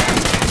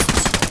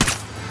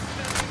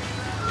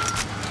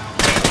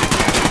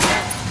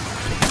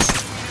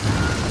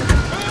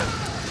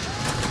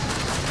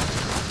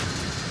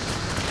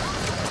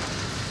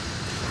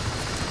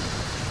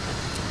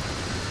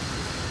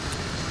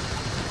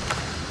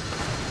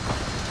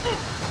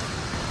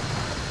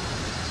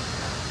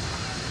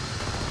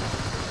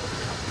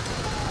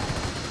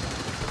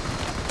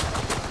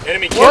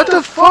 Enemy What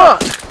killed. the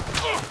fuck?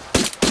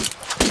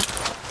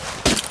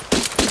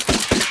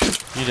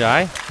 You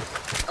die?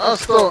 I'm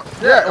still,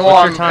 yeah, well, What's your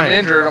I'm time?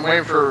 injured. I'm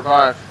waiting for a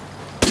revive.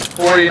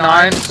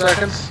 49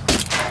 seconds.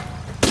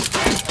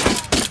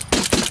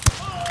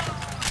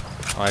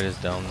 Oh, I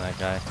just domed that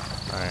guy.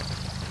 Alright.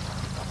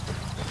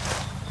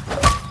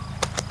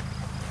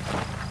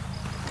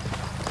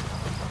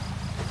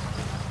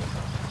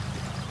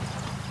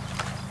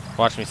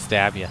 Watch me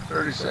stab you.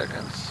 30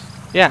 seconds.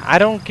 Yeah, I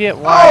don't get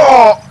why.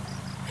 Oh!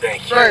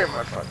 Thank you. Sorry,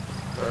 my fuck.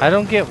 I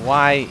don't get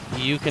why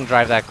you can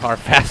drive that car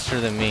faster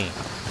than me.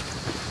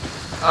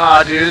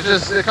 Dude,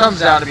 it comes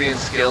down to being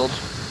skilled.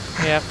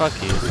 Yeah, fuck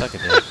you. Suck a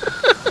dick.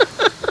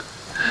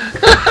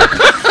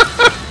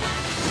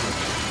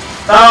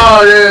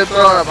 Oh, dude,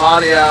 throwing a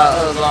body out.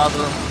 That was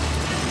awesome.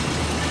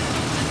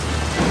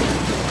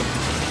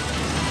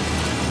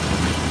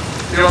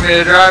 You want me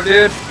to drive,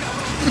 dude?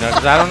 No,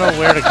 because I don't know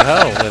where to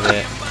go with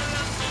it.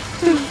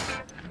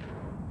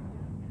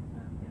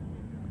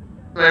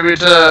 Maybe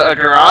to a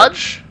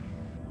garage?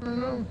 I don't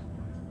know.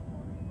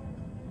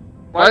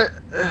 What?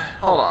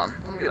 Hold on.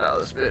 Let me get out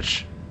of this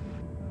bitch.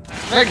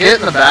 Can I get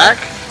in the back?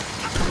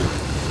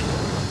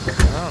 I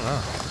don't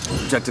know.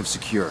 Objective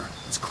secure.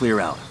 It's clear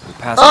out. We'll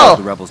pass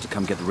the rebels to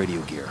come get the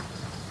radio gear.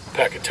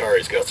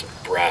 Pakatari's got some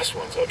brass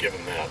ones, I'll give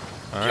him that.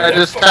 Right. I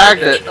just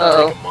tagged it.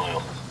 Uh-oh.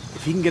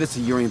 If he can get us to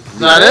Urian Police,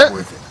 that it's it?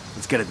 worth it.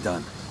 Let's get it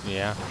done.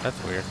 Yeah, that's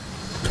weird.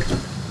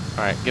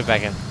 Alright, get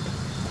back in.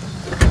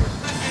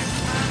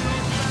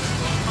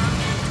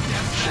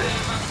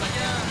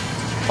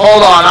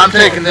 Hold on, I'm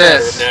taking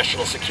this.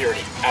 National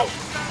security, out.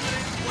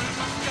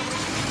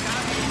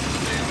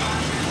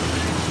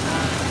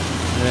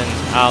 And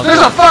then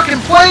There's a fucking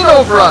plane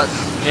over us!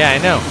 Yeah, I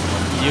know.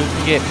 You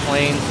can get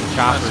planes and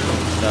choppers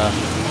and stuff.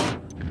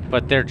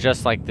 But they're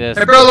just like this.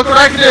 Hey bro, look what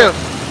I can do!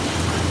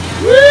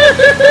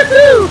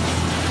 Woo-hoo-hoo-hoo!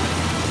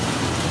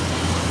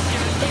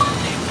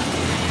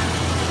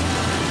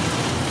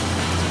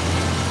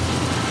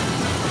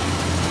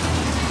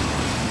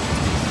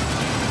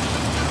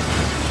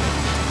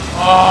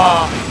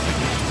 Oh.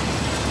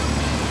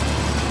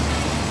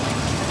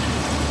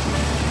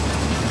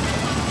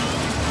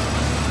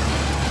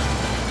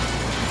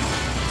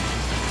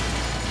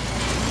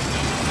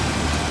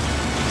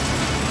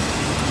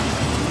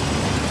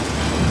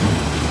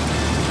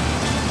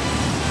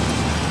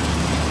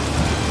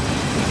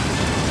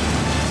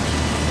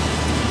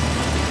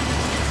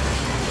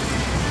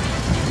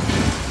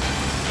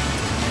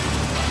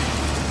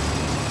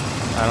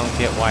 I don't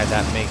get why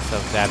that makes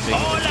that big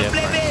of a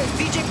difference.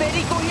 DJ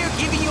Perico here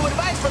giving you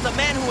advice from the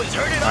man who has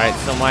heard it all. Alright,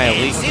 so my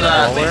elite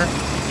controller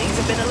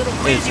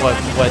is what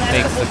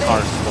makes the car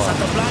slow.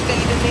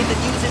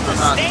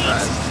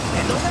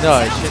 No,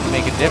 it shouldn't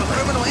make a difference.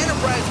 Criminal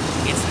enterprise,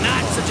 it's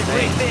not such a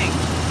great thing.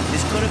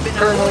 This could have been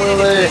avoided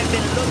if we had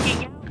been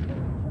looking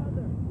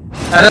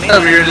out. I thought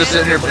we were just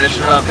sitting here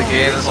bitching about the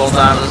game this whole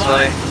time. It was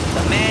funny.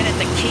 The man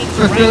at the king's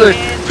right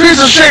hand.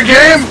 Piece of shit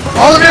game!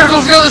 All the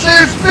vehicles go the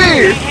same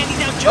speed!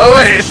 Oh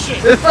wait,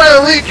 it's my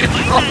elite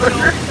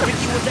controller.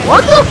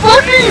 What the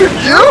fuck are you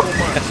doing?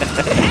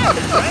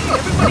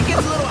 Everybody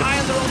gets a little high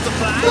on their own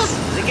supplies.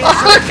 They get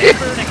some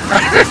paper and a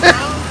crack.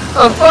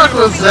 The fuck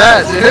was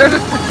that, dude?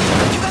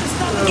 You gotta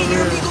stop and get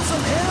your illegal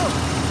some help.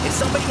 If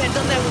somebody had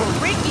done that for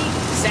Ricky,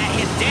 sat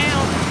him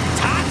down,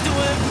 talked to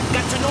him,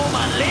 got to know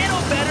him a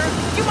little better,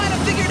 you might have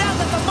figured out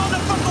that the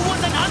motherfucker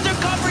was an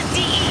undercover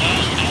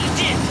DEA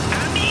agent.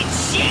 I mean,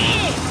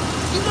 shit.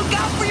 You look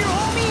out for your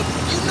homie.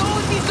 You know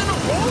if he's gonna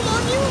roll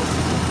on you.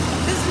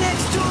 This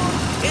next tune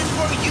is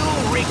for you,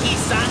 Ricky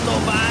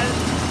Sandoval.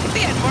 If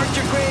they had marked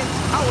your grave,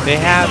 I would. They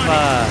have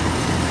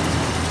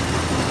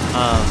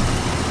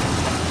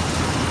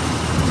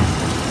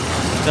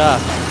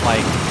stuff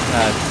like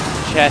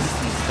chests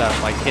and stuff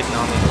like hidden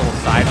on these little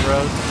side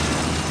roads,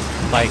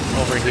 like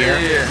over here.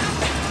 Yeah.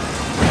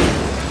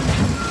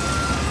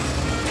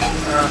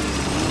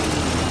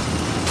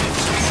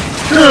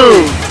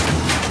 Dude.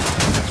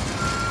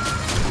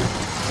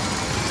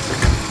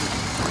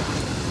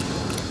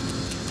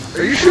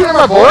 Are you shooting at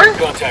my boy?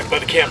 Contact by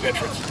the camp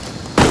entrance.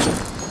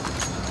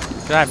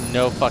 I have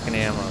no fucking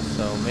ammo,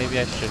 so maybe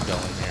I should go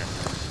in here.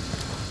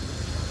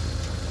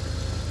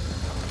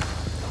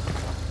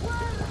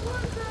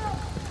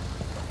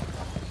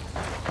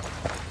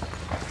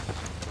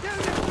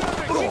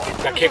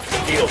 That came from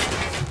the field.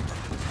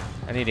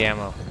 I need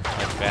ammo.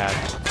 That's bad.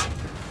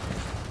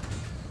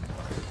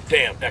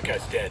 Damn, that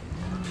guy's dead.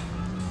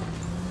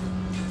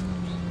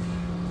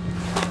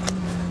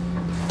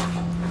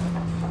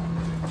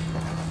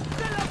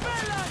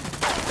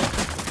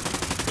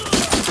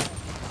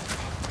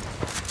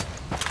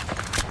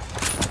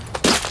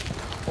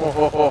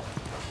 Oh.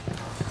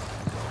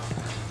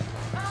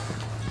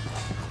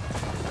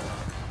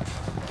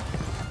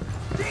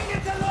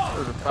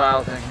 There's a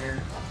file thing here.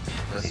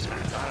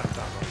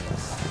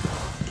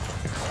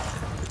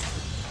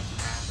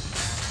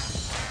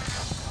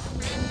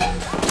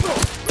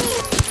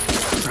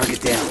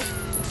 Target down.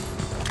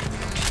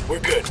 We're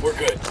good, we're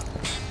good.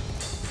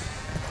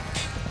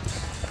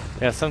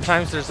 Yeah,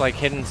 sometimes there's like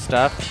hidden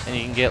stuff, and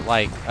you can get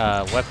like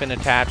weapon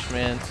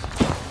attachments.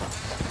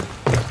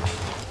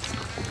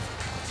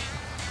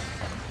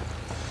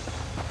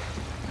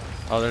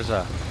 Oh, there's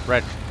a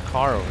red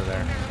car over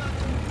there.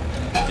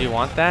 Do you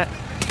want that?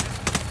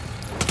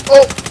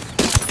 Oh!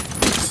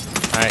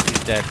 Alright,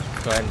 he's dead.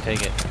 Go ahead and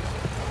take it.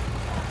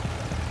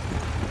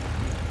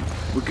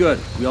 We're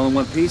good. We all in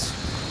one piece?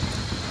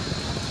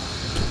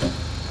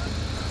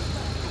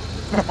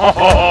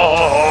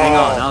 Hang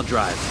on, I'll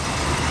drive.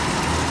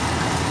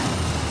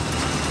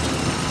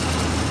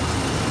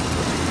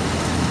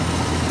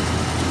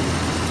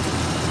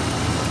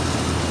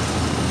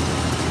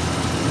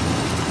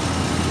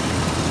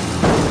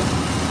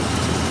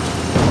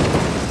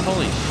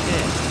 Holy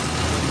shit.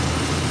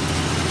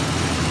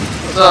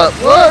 What's up?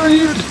 What are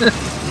you doing?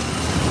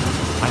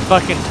 I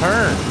fucking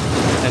turned,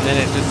 and then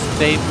it just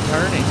stayed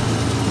turning.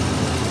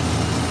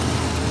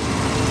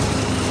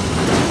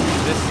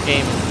 This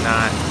game is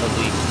not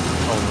elite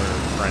controller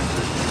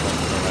friendly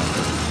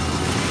whatsoever.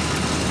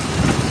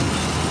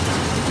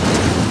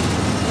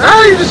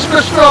 Ah, you just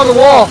smashed me on the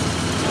wall.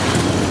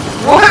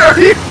 What are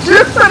you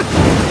doing?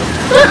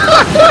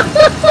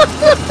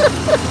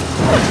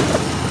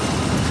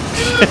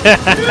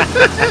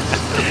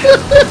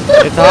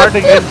 It's hard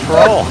to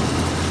control.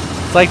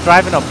 It's like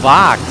driving a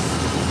box.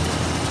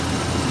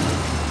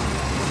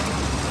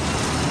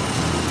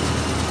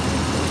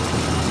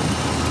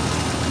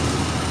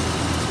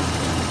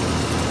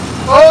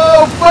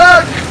 Oh,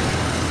 fuck!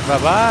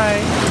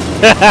 Bye-bye.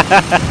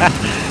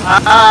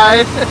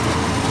 Hi.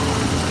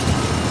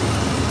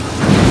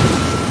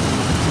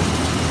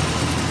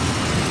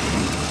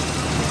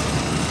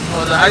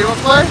 Oh, is that how you want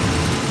to play?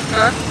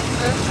 Okay.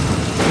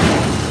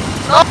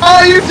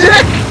 Oh, you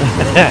dick!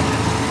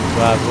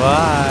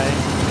 Bye-bye.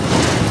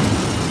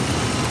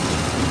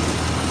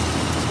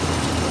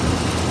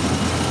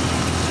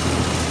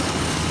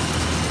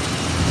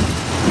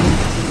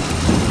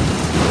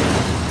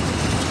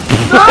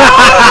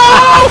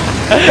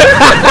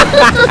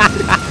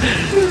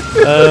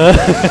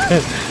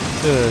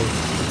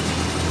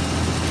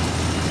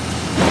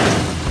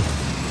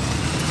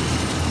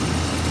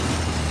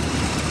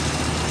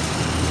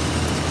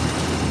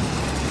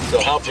 So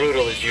how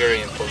brutal is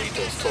Yuri and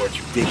Polito's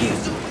torture? Dig in.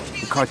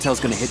 The cartel's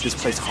gonna hit this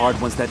place hard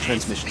once that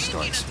transmission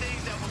starts.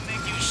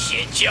 You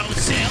shit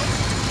yourself.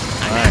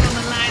 I have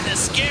on the line the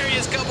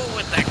scariest couple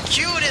with the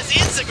cutest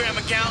Instagram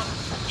account.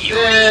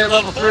 Yeah,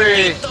 level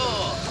 3.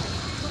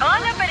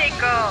 Hola,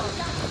 Perico.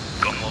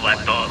 ¿Cómo va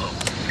todo?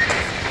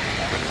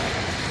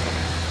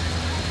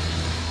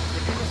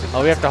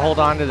 Oh, we have to hold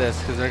on to this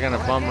because they're gonna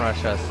bum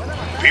rush us.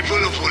 People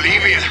of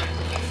Bolivia,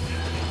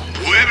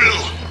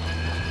 Pueblo,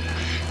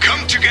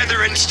 come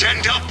together and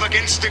stand up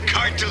against the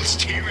cartel's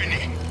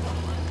tyranny.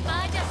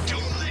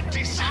 Don't let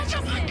these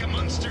Santa Blanca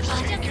monsters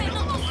take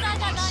another one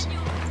of us.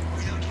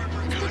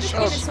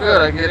 Oh,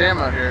 good, I get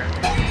ammo here.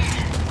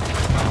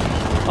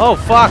 Oh,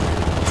 fuck!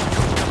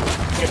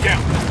 Get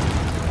down.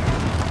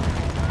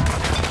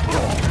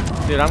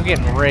 Dude, I'm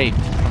getting raped.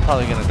 I'm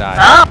probably gonna die.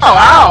 Ow,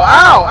 ow,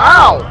 ow,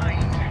 ow!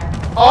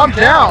 Oh, I'm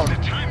down.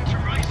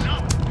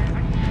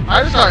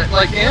 I just got,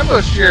 like,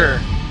 ambushed here.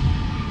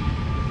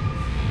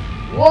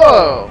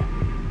 Whoa!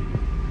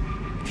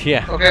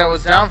 Yeah. Okay, I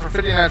was down for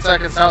 59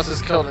 seconds, now it's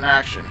just killed in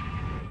action.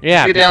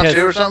 Yeah, you down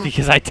too or something?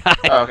 Because I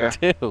died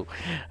too.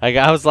 Like,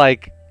 I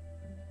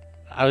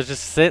was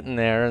just sitting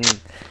there, and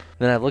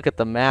then I look at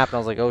the map, and I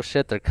was like, oh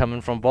shit, they're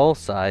coming from both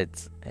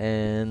sides.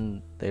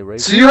 And they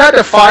raped So you had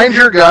to find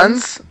your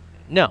guns?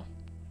 No.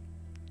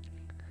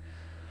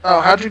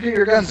 Oh, how'd you get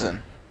your guns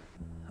in?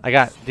 I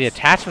got the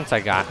attachments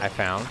I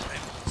found.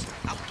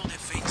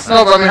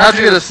 No, but I mean, how'd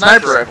you get a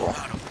sniper rifle?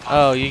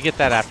 Oh, you get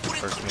that after the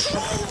first mission.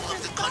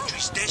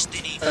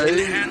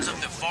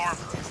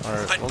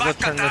 Alright, we'll go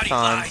turn this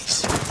on.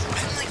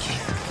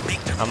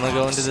 I'm gonna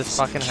go into this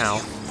fucking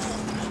house.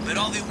 But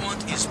all they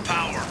want is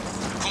power,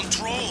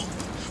 control.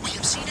 We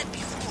have seen it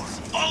before,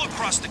 all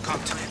across the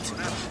continent.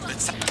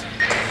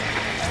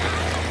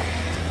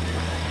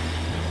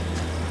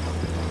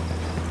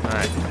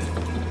 Alright.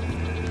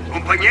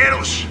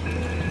 Compañeros,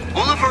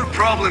 all of our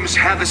problems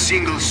have a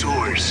single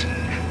source.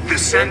 The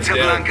Santa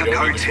Blanca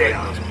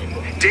cartel.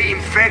 They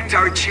infect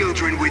our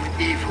children with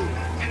evil.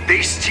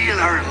 They steal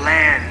our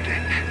land.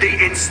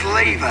 They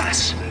enslave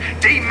us.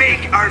 They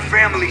make our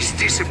families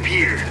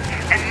disappear.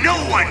 And no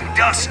one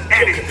does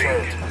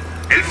anything.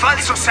 El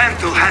Falso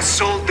Santo has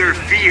sold their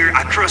fear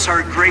across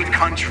our great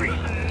country.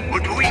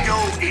 But we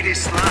know it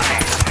is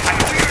lies. And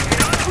we are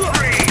not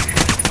afraid.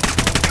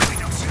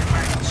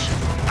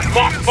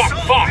 Fuck, fuck,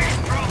 fuck!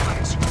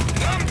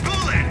 One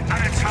bullet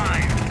at a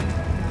time.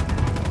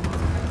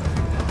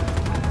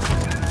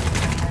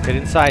 Get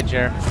inside,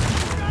 Jer.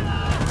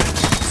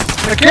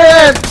 I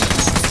can't!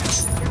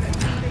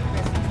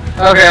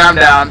 Okay, I'm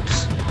down.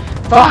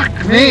 Fuck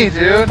me,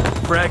 dude.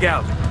 Frag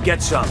out.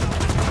 Get some.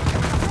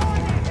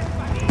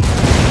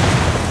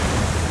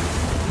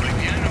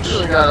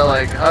 Really gotta,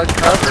 like, hug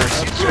cover.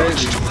 That's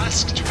crazy.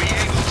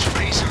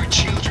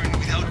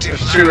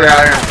 There's two right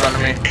out here in front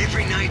of me.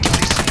 Every night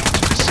listening to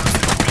the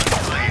sound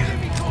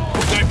of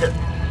gunfire.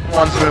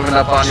 One's moving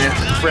up on you.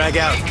 Frag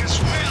out.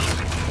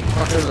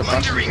 Oh, there's a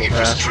bunch of people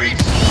past me.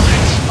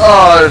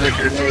 Oh, there's a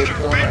grenade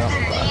going out.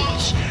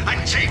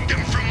 And take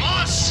them from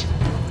us.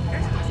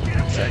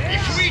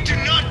 If we do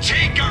not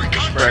take our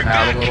country Spreading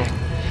out a back, little.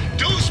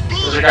 those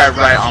There's a guy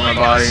right on my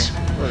body.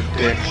 What a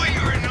dick.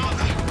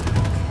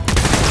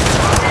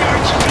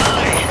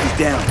 He's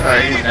down.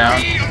 Alright, he's down.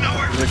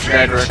 He's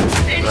dead right.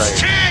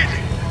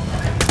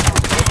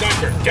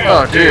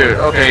 Oh, dude.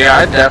 Okay, yeah,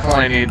 I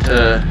definitely need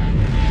to...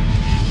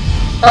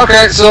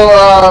 Okay, so,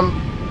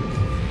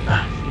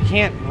 You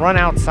can't run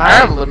outside. I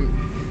have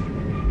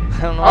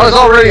don't know. I was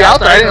already out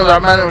there. I didn't know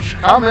that man was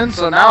coming,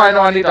 so now I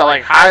know I need to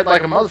like hide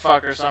like a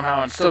motherfucker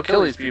somehow and still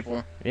kill these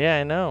people. Yeah,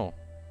 I know.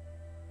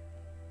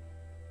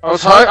 I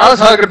was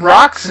hugging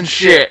rocks and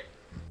shit.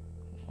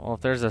 Well,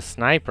 if there's a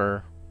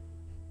sniper,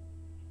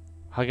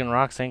 hugging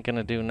rocks ain't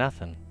gonna do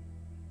nothing.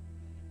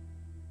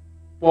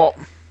 Well,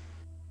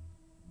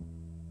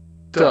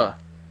 duh.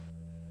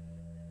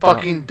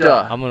 Fucking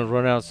duh. I'm gonna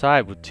run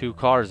outside with 2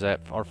 cars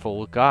that are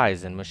full of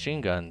guys and machine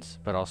guns,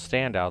 but I'll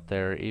stand out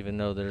there even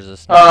though there's a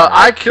sniper.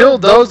 I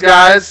killed those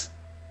guys.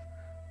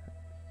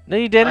 No,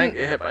 you didn't. I didn't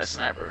get hit by a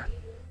sniper.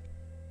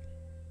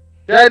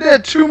 Yeah, I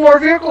did. 2 more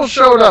vehicles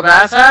showed up,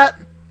 asshat.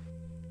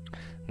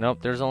 Nope,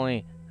 there's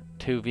only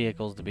 2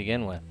 vehicles to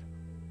begin with.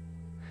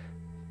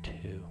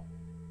 2.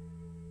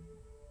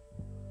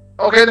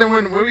 Okay, then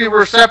when we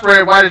were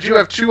separated, why did you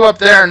have 2 up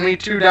there and me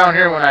 2 down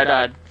here when I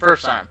died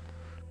first time?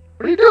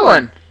 What are you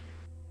doing?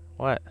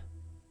 What?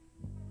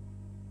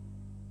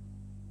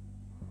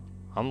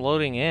 I'm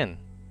loading in.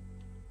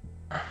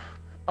 Oh,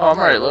 I'm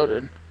already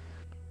loaded.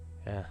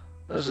 Yeah.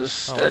 This is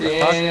steady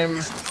aim.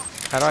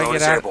 How do I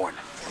get out?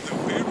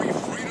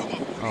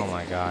 Oh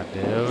my god,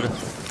 dude.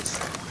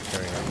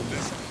 There we go.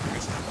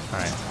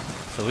 Alright.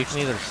 So we can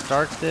either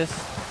start this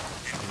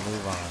or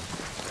move on.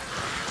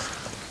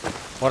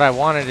 What I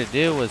wanted to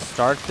do was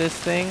start this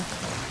thing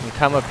and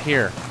come up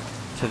here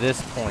to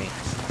this point.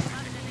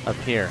 Up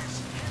here.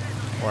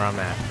 Where I'm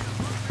at.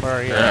 Where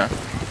are you at?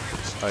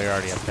 Oh, you're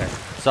already up there.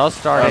 So I'll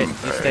start it.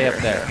 You stay up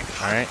there.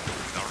 Alright?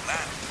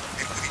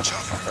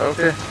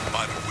 Okay.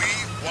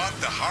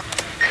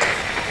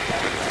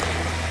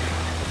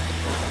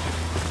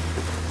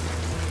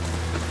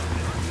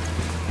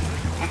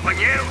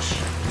 Compañeros,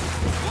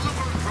 all of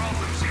our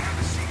problems have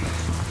a single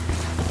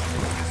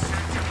the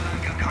Santa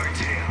Blanca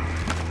cartel.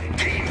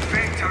 They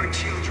infect our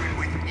children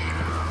with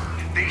evil.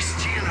 They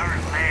steal our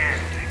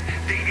land.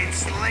 They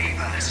enslave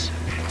us.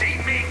 They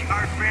make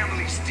our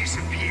families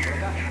disappear.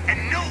 And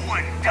no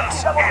one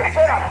does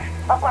anything.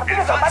 El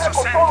Falso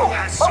Santo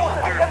has sold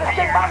their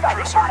fear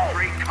across our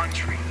great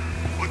country.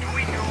 But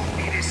we know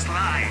it is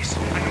lies,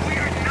 and we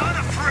are not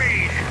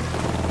afraid.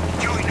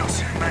 Join us,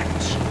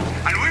 hermanos,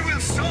 and we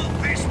will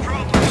solve these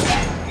problems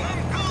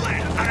one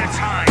bullet at a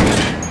time.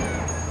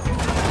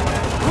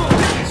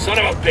 Son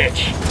of a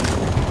bitch!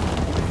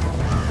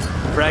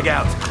 Frag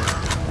out.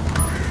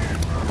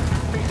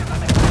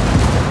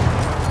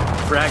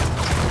 Frag.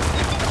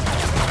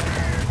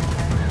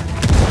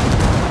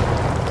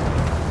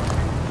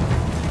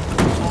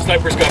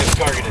 Sniper's got us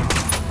targeted.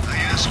 I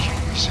ask you,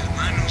 mis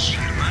hermanos,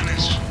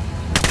 hermanas.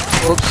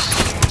 Whoops.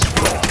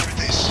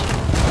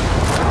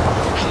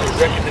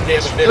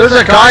 There's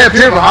a guy up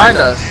here behind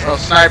us. Oh,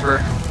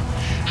 sniper.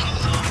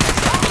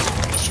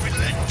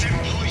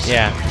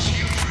 Yeah.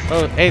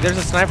 Oh, hey, there's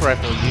a sniper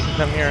rifle. You can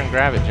come here and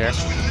grab it, Jared.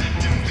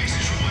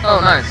 Oh,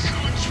 nice.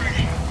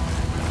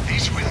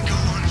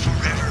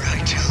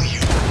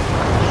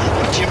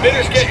 You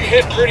bitter's getting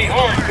hit pretty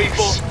hard,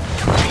 people.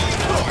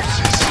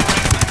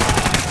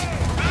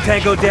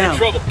 Tango down. You're in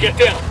trouble. Get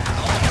down.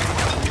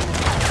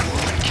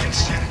 Can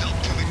stand up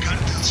to the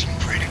cartel's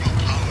incredible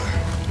power,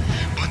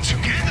 but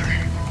together,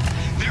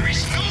 there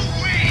is no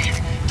way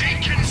they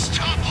can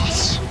stop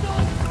us.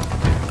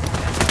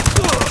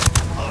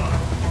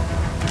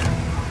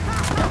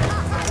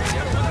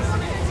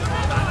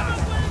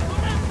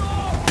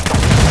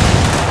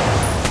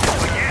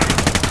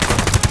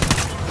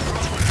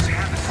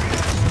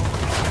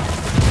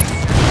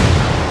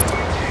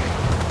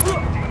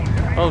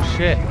 Oh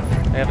shit.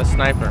 They have a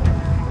sniper.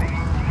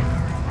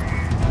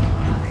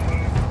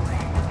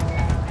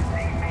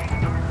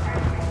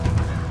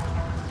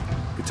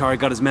 Qatari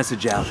got his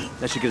message out.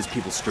 That should get his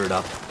people stirred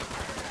up.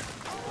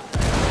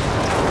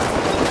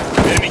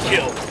 Enemy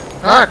killed.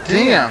 Ah,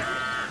 damn.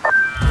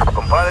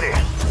 Compadre,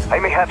 I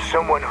may have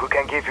someone who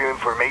can give you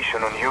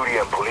information on Yuri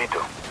and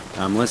Polito.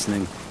 I'm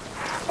listening.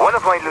 One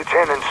of my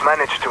lieutenants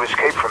managed to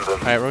escape from them.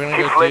 Alright, we're gonna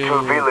he go fled do to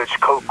a village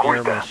called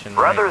Curta.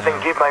 Rather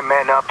than give my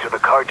man up to the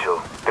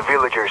cartel, the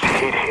villagers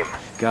hit him.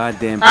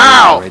 Goddamn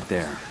Ow! right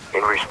there.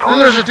 In response,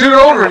 There's a dude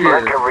over Santa here.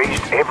 Blanca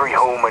razed every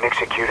home and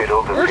executed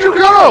all the Where'd you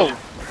villagers.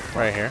 go?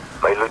 Right here.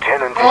 My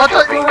lieutenant Oh, I is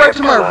thought you being were right kept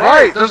to my alive.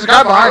 right. There's a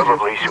guy behind you.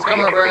 Probably He's so he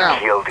coming up can right be now.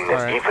 killed in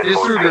an even He just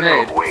more threw a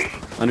grenade. brutal way.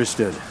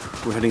 Understood.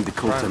 We're heading to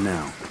Kulta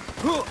now.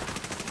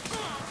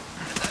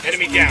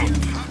 Enemy down.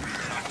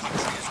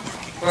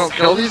 We don't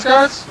kill these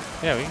guys?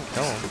 Yeah, we can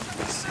kill them.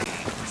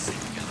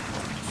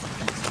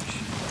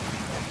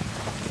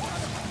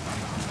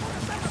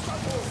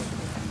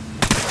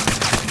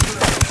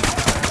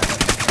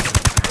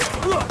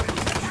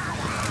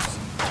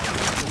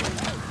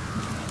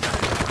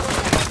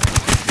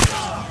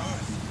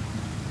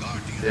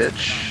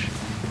 Bitch.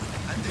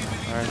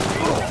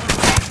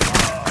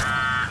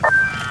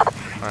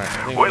 Alright,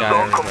 I think we Well got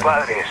done, everybody.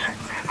 compadres.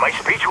 My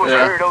speech was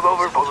Yeah. heard all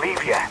over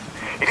Bolivia.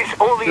 It is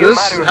only This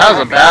a matter of has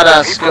a time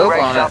badass before people scope on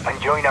rise it. up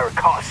and join our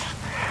cause.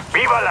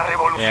 Viva la Yeah, it's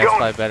revolución!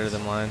 probably better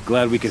than mine.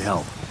 Glad we could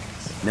help.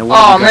 Now, Oh what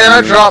have we man, got I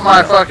in dropped my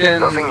here? fucking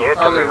Nothing yet,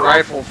 other amigo.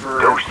 rifle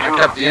for. Those I two,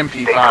 kept the they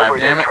MP5. cover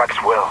Damn their it.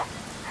 tracks well.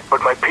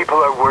 but my people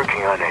are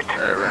working on it.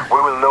 We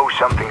will know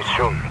something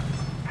soon.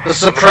 The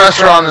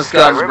suppressor on this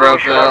gun's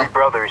broke, though. Revolutionary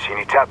brothers in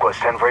Itaqua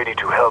stand ready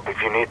to help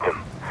if you need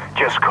them.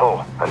 Just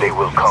call, and they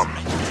will come.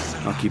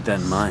 I'll keep that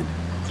in mind.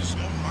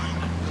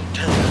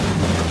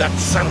 That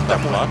Santa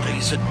Muerte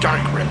is a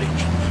dark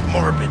religion,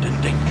 morbid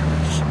and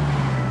dangerous.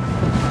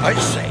 I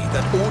say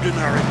that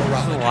ordinary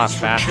morality is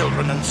for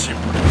children and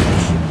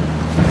simpletons.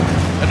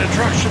 An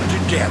attraction to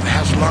death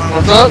has long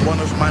been one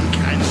of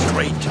mankind's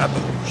great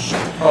taboos.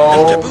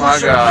 Oh and taboos my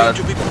God. are made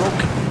to be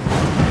broken.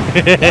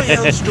 Why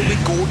else do we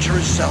gorge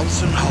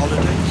ourselves on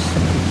holidays?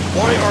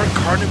 Why are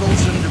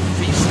carnivals and the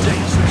feast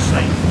days of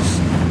saints?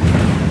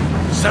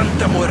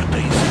 Santa Muerte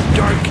is a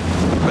dark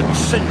but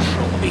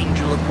central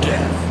angel of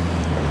death.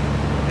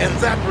 And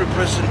that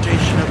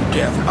representation of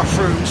death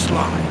affirms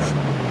life.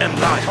 And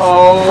life.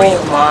 Oh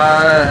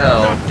my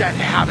hell. Not that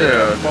habit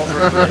of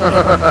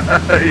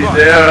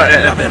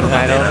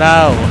I don't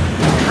know.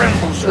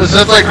 This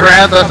is like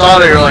Grand Theft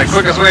Auto. You're like,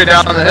 quickest way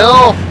down the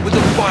hill,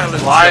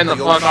 flying the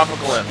fuck off a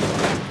cliff.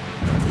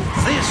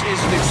 This is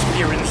an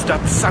experience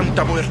that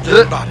Santa Muerte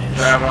embodies.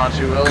 Driving on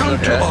 2 wheels, Come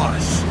to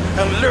us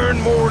and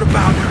learn more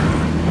about her.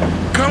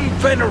 Come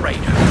venerate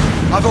her.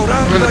 I'm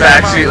in the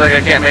backseat like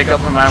I can't make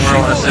up my mind where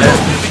I want to sit.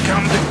 You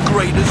become the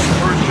greatest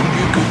person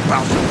you could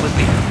possibly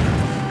be.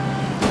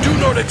 Do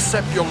not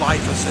accept your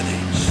life as it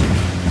is.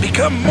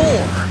 Become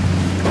more.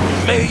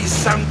 May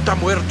Santa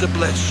Muerte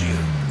bless you.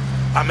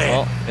 Amen.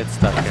 Well, it's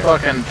stuck here.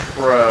 Fucking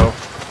pro.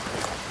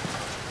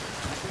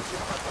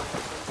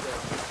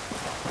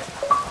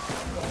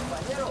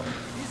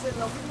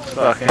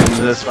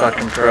 Fucking this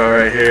fucking pro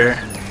right here.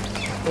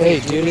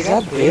 Hey, dude, is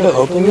that beta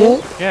open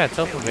yet? Yeah, it's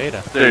open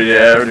beta. Dude,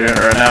 yeah, we're doing it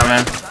right now,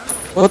 man.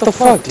 What the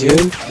fuck,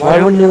 dude?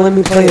 Why wouldn't you let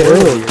me play it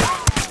earlier?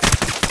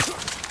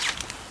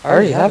 I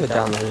already have it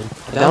downloaded.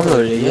 I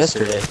downloaded it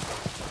yesterday.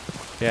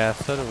 Yeah,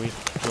 so do we.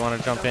 Do you want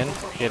to jump in?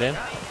 Get in?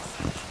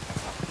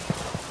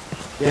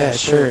 Yeah,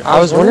 sure. I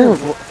was wondering,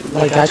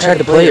 like, I tried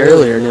to play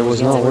earlier and it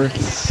was not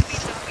working.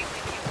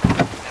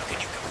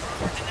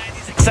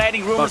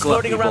 Exciting rumors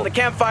floating around the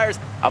campfires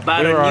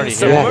about a new here.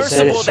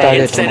 submersible that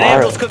El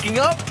Cerebro's cooking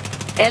up.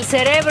 El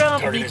Cerebro,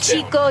 mi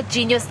chico,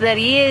 genius that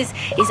he is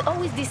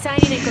always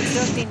designing and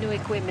constructing new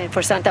equipment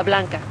for Santa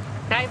Blanca.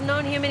 I've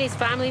known him and his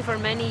family for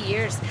many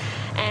years,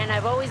 and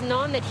I've always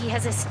known that he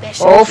has a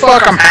special... Oh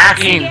fuck, I'm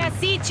hacking!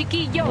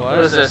 What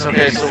is this?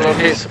 Okay, so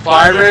locate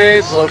supply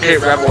raids,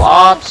 locate rebel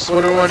ops,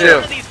 what do we want to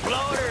do?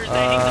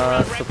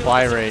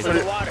 Supply raids. Or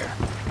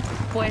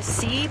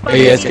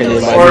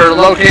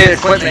locate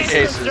equipment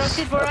cases.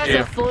 Up to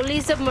you. Fully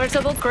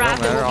submersible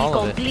craft that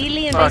will be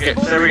completely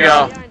invisible. Okay, there we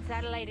go.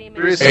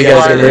 Hey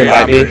guys, can you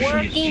invite me?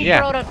 Working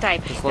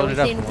prototype.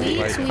 Within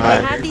weeks, we will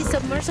have these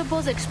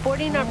submersibles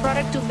exporting our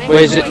product to Mexico.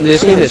 Wait,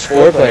 this game is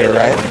 4-player,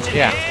 right?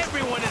 Yeah.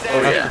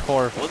 Oh yeah.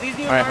 4.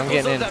 Alright, I'm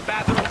getting in.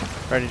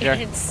 Ready,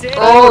 Jerry?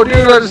 Oh dude,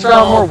 I just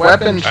found more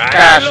weapons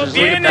caches.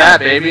 Look at that,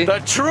 baby. The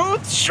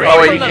truth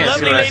straight from the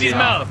lovely lady's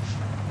mouth.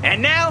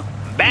 And now,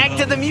 back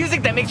to the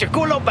music that makes your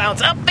culo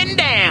bounce up and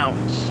down.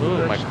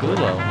 Ooh, my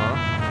culo,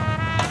 huh?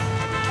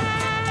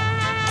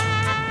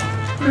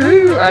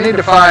 Ooh, I need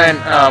to find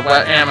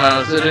wet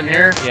ammo. Is it in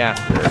here? Yeah.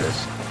 There it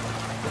is.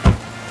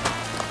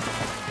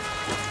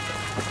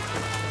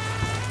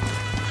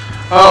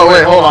 Oh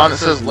wait, hold on. It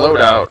says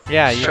loadout.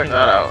 Yeah, Let's check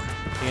that out.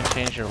 You can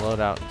change your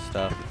loadout and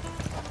stuff.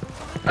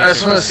 I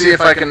just want to see if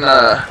I can.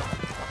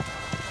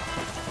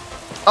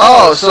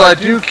 Oh, so I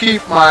do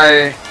keep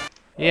my.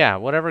 Yeah,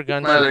 whatever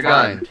guns my you other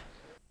gun. find.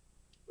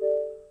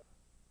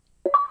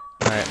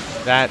 Alright,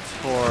 that's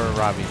for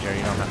Robbie, Jerry.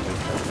 You don't have to.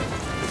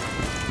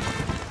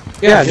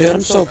 Yeah, dude, I'm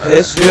so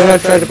pissed. Dude, I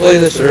tried to play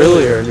this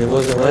earlier and it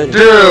wasn't letting.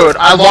 Dude,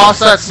 I lost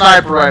that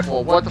sniper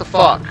rifle. What the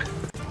fuck?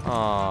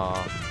 Aww.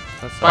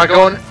 By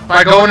going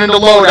into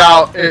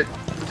loadout, it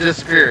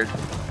disappeared.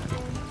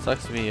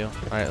 Sucks to be you.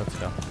 Alright, let's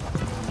go.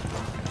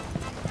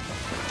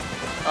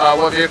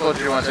 What vehicle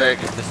do you want to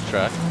take? This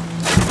truck.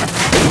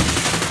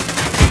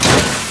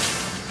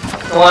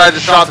 The one I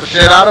just shot the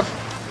shit out of?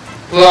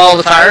 Blew all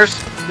the tires?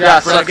 Yeah,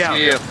 sucks to be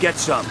you. Get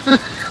some.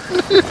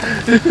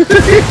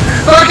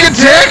 Fucking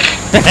dick!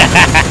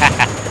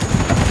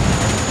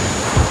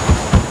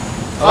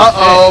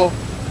 Uh-oh.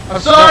 I'm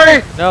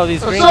sorry! No,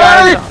 these I'm green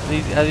sorry!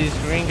 guys. These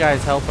green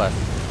guys help us.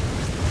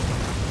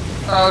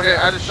 Okay,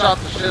 I just shot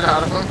the shit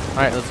out of him.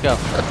 Alright, let's go.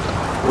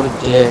 What a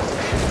dick.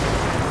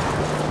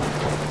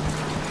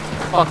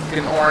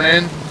 Fucking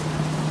Ornan.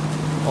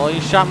 Well, you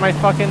shot my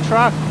fucking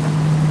truck.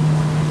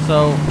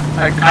 So...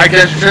 I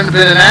guess you shouldn't have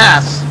been an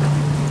ass.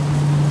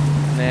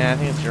 Nah, I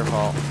think it's your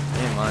fault.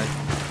 It ain't mine.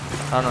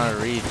 I don't know how to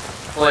read.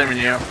 Blaming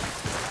you.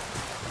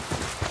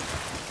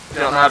 You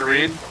don't know how to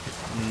read?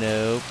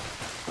 Nope.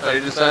 Oh,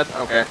 you just said?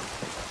 Okay.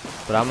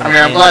 But I'm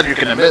I'm glad you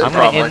can admit a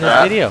problem like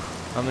that. I'm gonna end this video.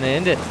 I'm gonna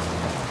end it.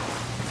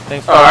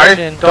 Thanks for Alright,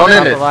 watching. don't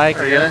end it. Like.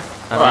 Are you gonna?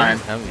 Fine.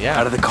 Yeah.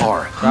 Out of the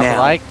car. Drop now. a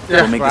like.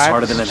 We'll make this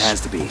harder than it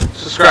has to be.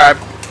 Subscribe.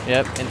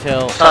 Yep,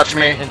 until... Touch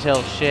me.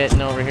 Until shit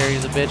and over here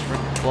he's a bitch for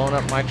blowing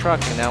up my truck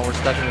and now we're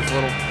stuck in this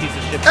little piece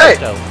of shit Hey!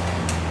 crypto.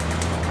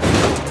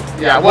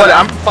 Yeah, what?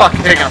 I'm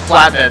fucking taking a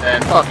flatbed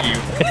then. Fuck you.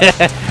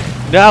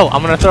 No,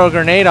 I'm gonna throw a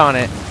grenade on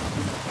it.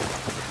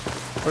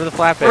 Where's the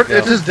flatbed go?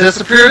 It just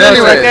disappeared no,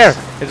 anyways. It's right there.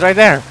 It's right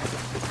there.